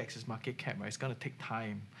cap, 3x its market cap, right? It's gonna take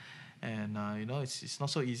time, and it's not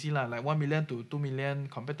so easy like 1 million to 2 million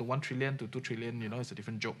compared to 1 trillion to 2 trillion. It's a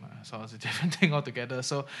different joke, so it's a different thing altogether.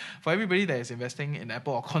 So for everybody that is investing in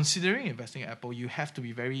Apple or considering investing in Apple, you have to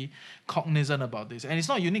be very cognizant about this. And it's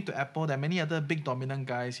not unique to Apple. There are many other big dominant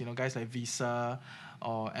guys, guys like Visa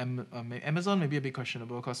or Amazon may be a bit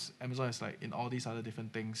questionable because Amazon is in all these other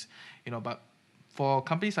different things, but for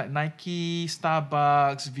companies like Nike,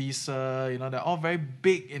 Starbucks, Visa, they're all very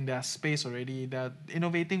big in their space already. They're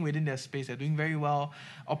innovating within their space. They're doing very well.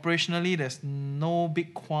 Operationally, there's no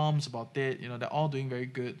big qualms about it. They're all doing very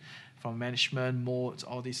good from management, modes,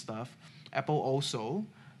 all this stuff. Apple also.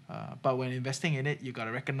 But when investing in it, you got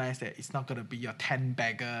to recognize that it's not going to be your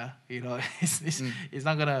 10-bagger. It's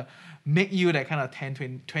not going to make you that kind of 10,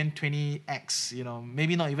 20x,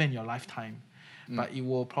 maybe not even in your lifetime. But it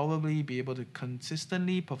will probably be able to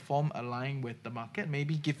consistently perform aligned with the market,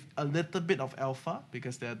 maybe give a little bit of alpha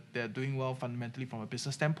because they're doing well fundamentally from a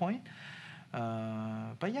business standpoint.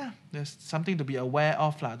 But yeah, there's something to be aware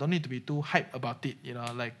of. Don't need to be too hype about it,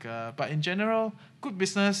 but in general, good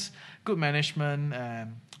business, good management, I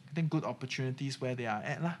think good opportunities where they are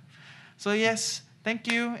at. So yes,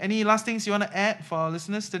 thank you. Any last things you want to add for our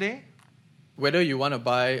listeners today? Whether you want to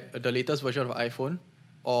buy the latest version of iPhone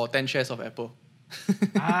or 10 shares of Apple.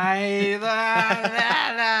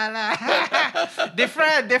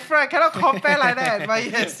 Different. Cannot compare like that. But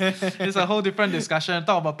yes, it's a whole different discussion.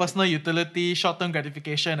 Talk about personal utility, short-term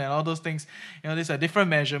gratification, and all those things. These are different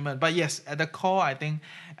measurement. But yes, at the core, I think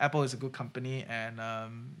Apple is a good company, and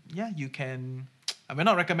you can. We're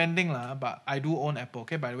not recommending but I do own Apple.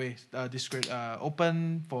 Okay, by the way,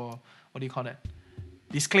 open for what do you call that?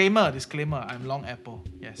 Disclaimer. I'm long Apple.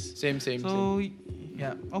 Yes. Same. So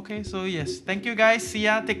yeah. Okay. So yes. Thank you guys. See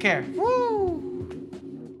ya. Take care. Woo!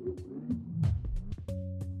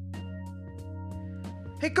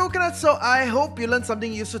 Hey Coconut, so I hope you learned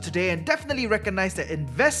something useful today and definitely recognize that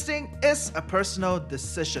investing is a personal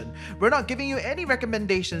decision. We're not giving you any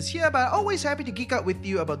recommendations here, but always happy to geek out with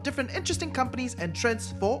you about different interesting companies and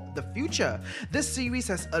trends for the future. This series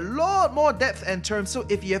has a lot more depth and terms, so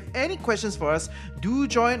if you have any questions for us, do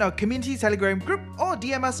join our community Telegram group or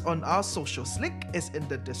DM us on our socials. Link is in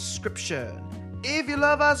the description. If you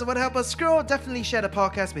love us and want to help us grow, definitely share the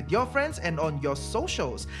podcast with your friends and on your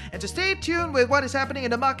socials. And to stay tuned with what is happening in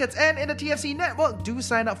the markets and in the TFC network, do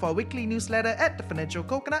sign up for our weekly newsletter at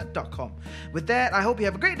thefinancialcoconut.com. With that, I hope you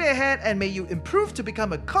have a great day ahead and may you improve to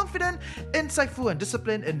become a confident, insightful and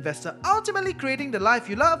disciplined investor, ultimately creating the life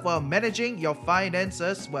you love while managing your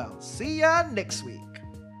finances well. See ya next week.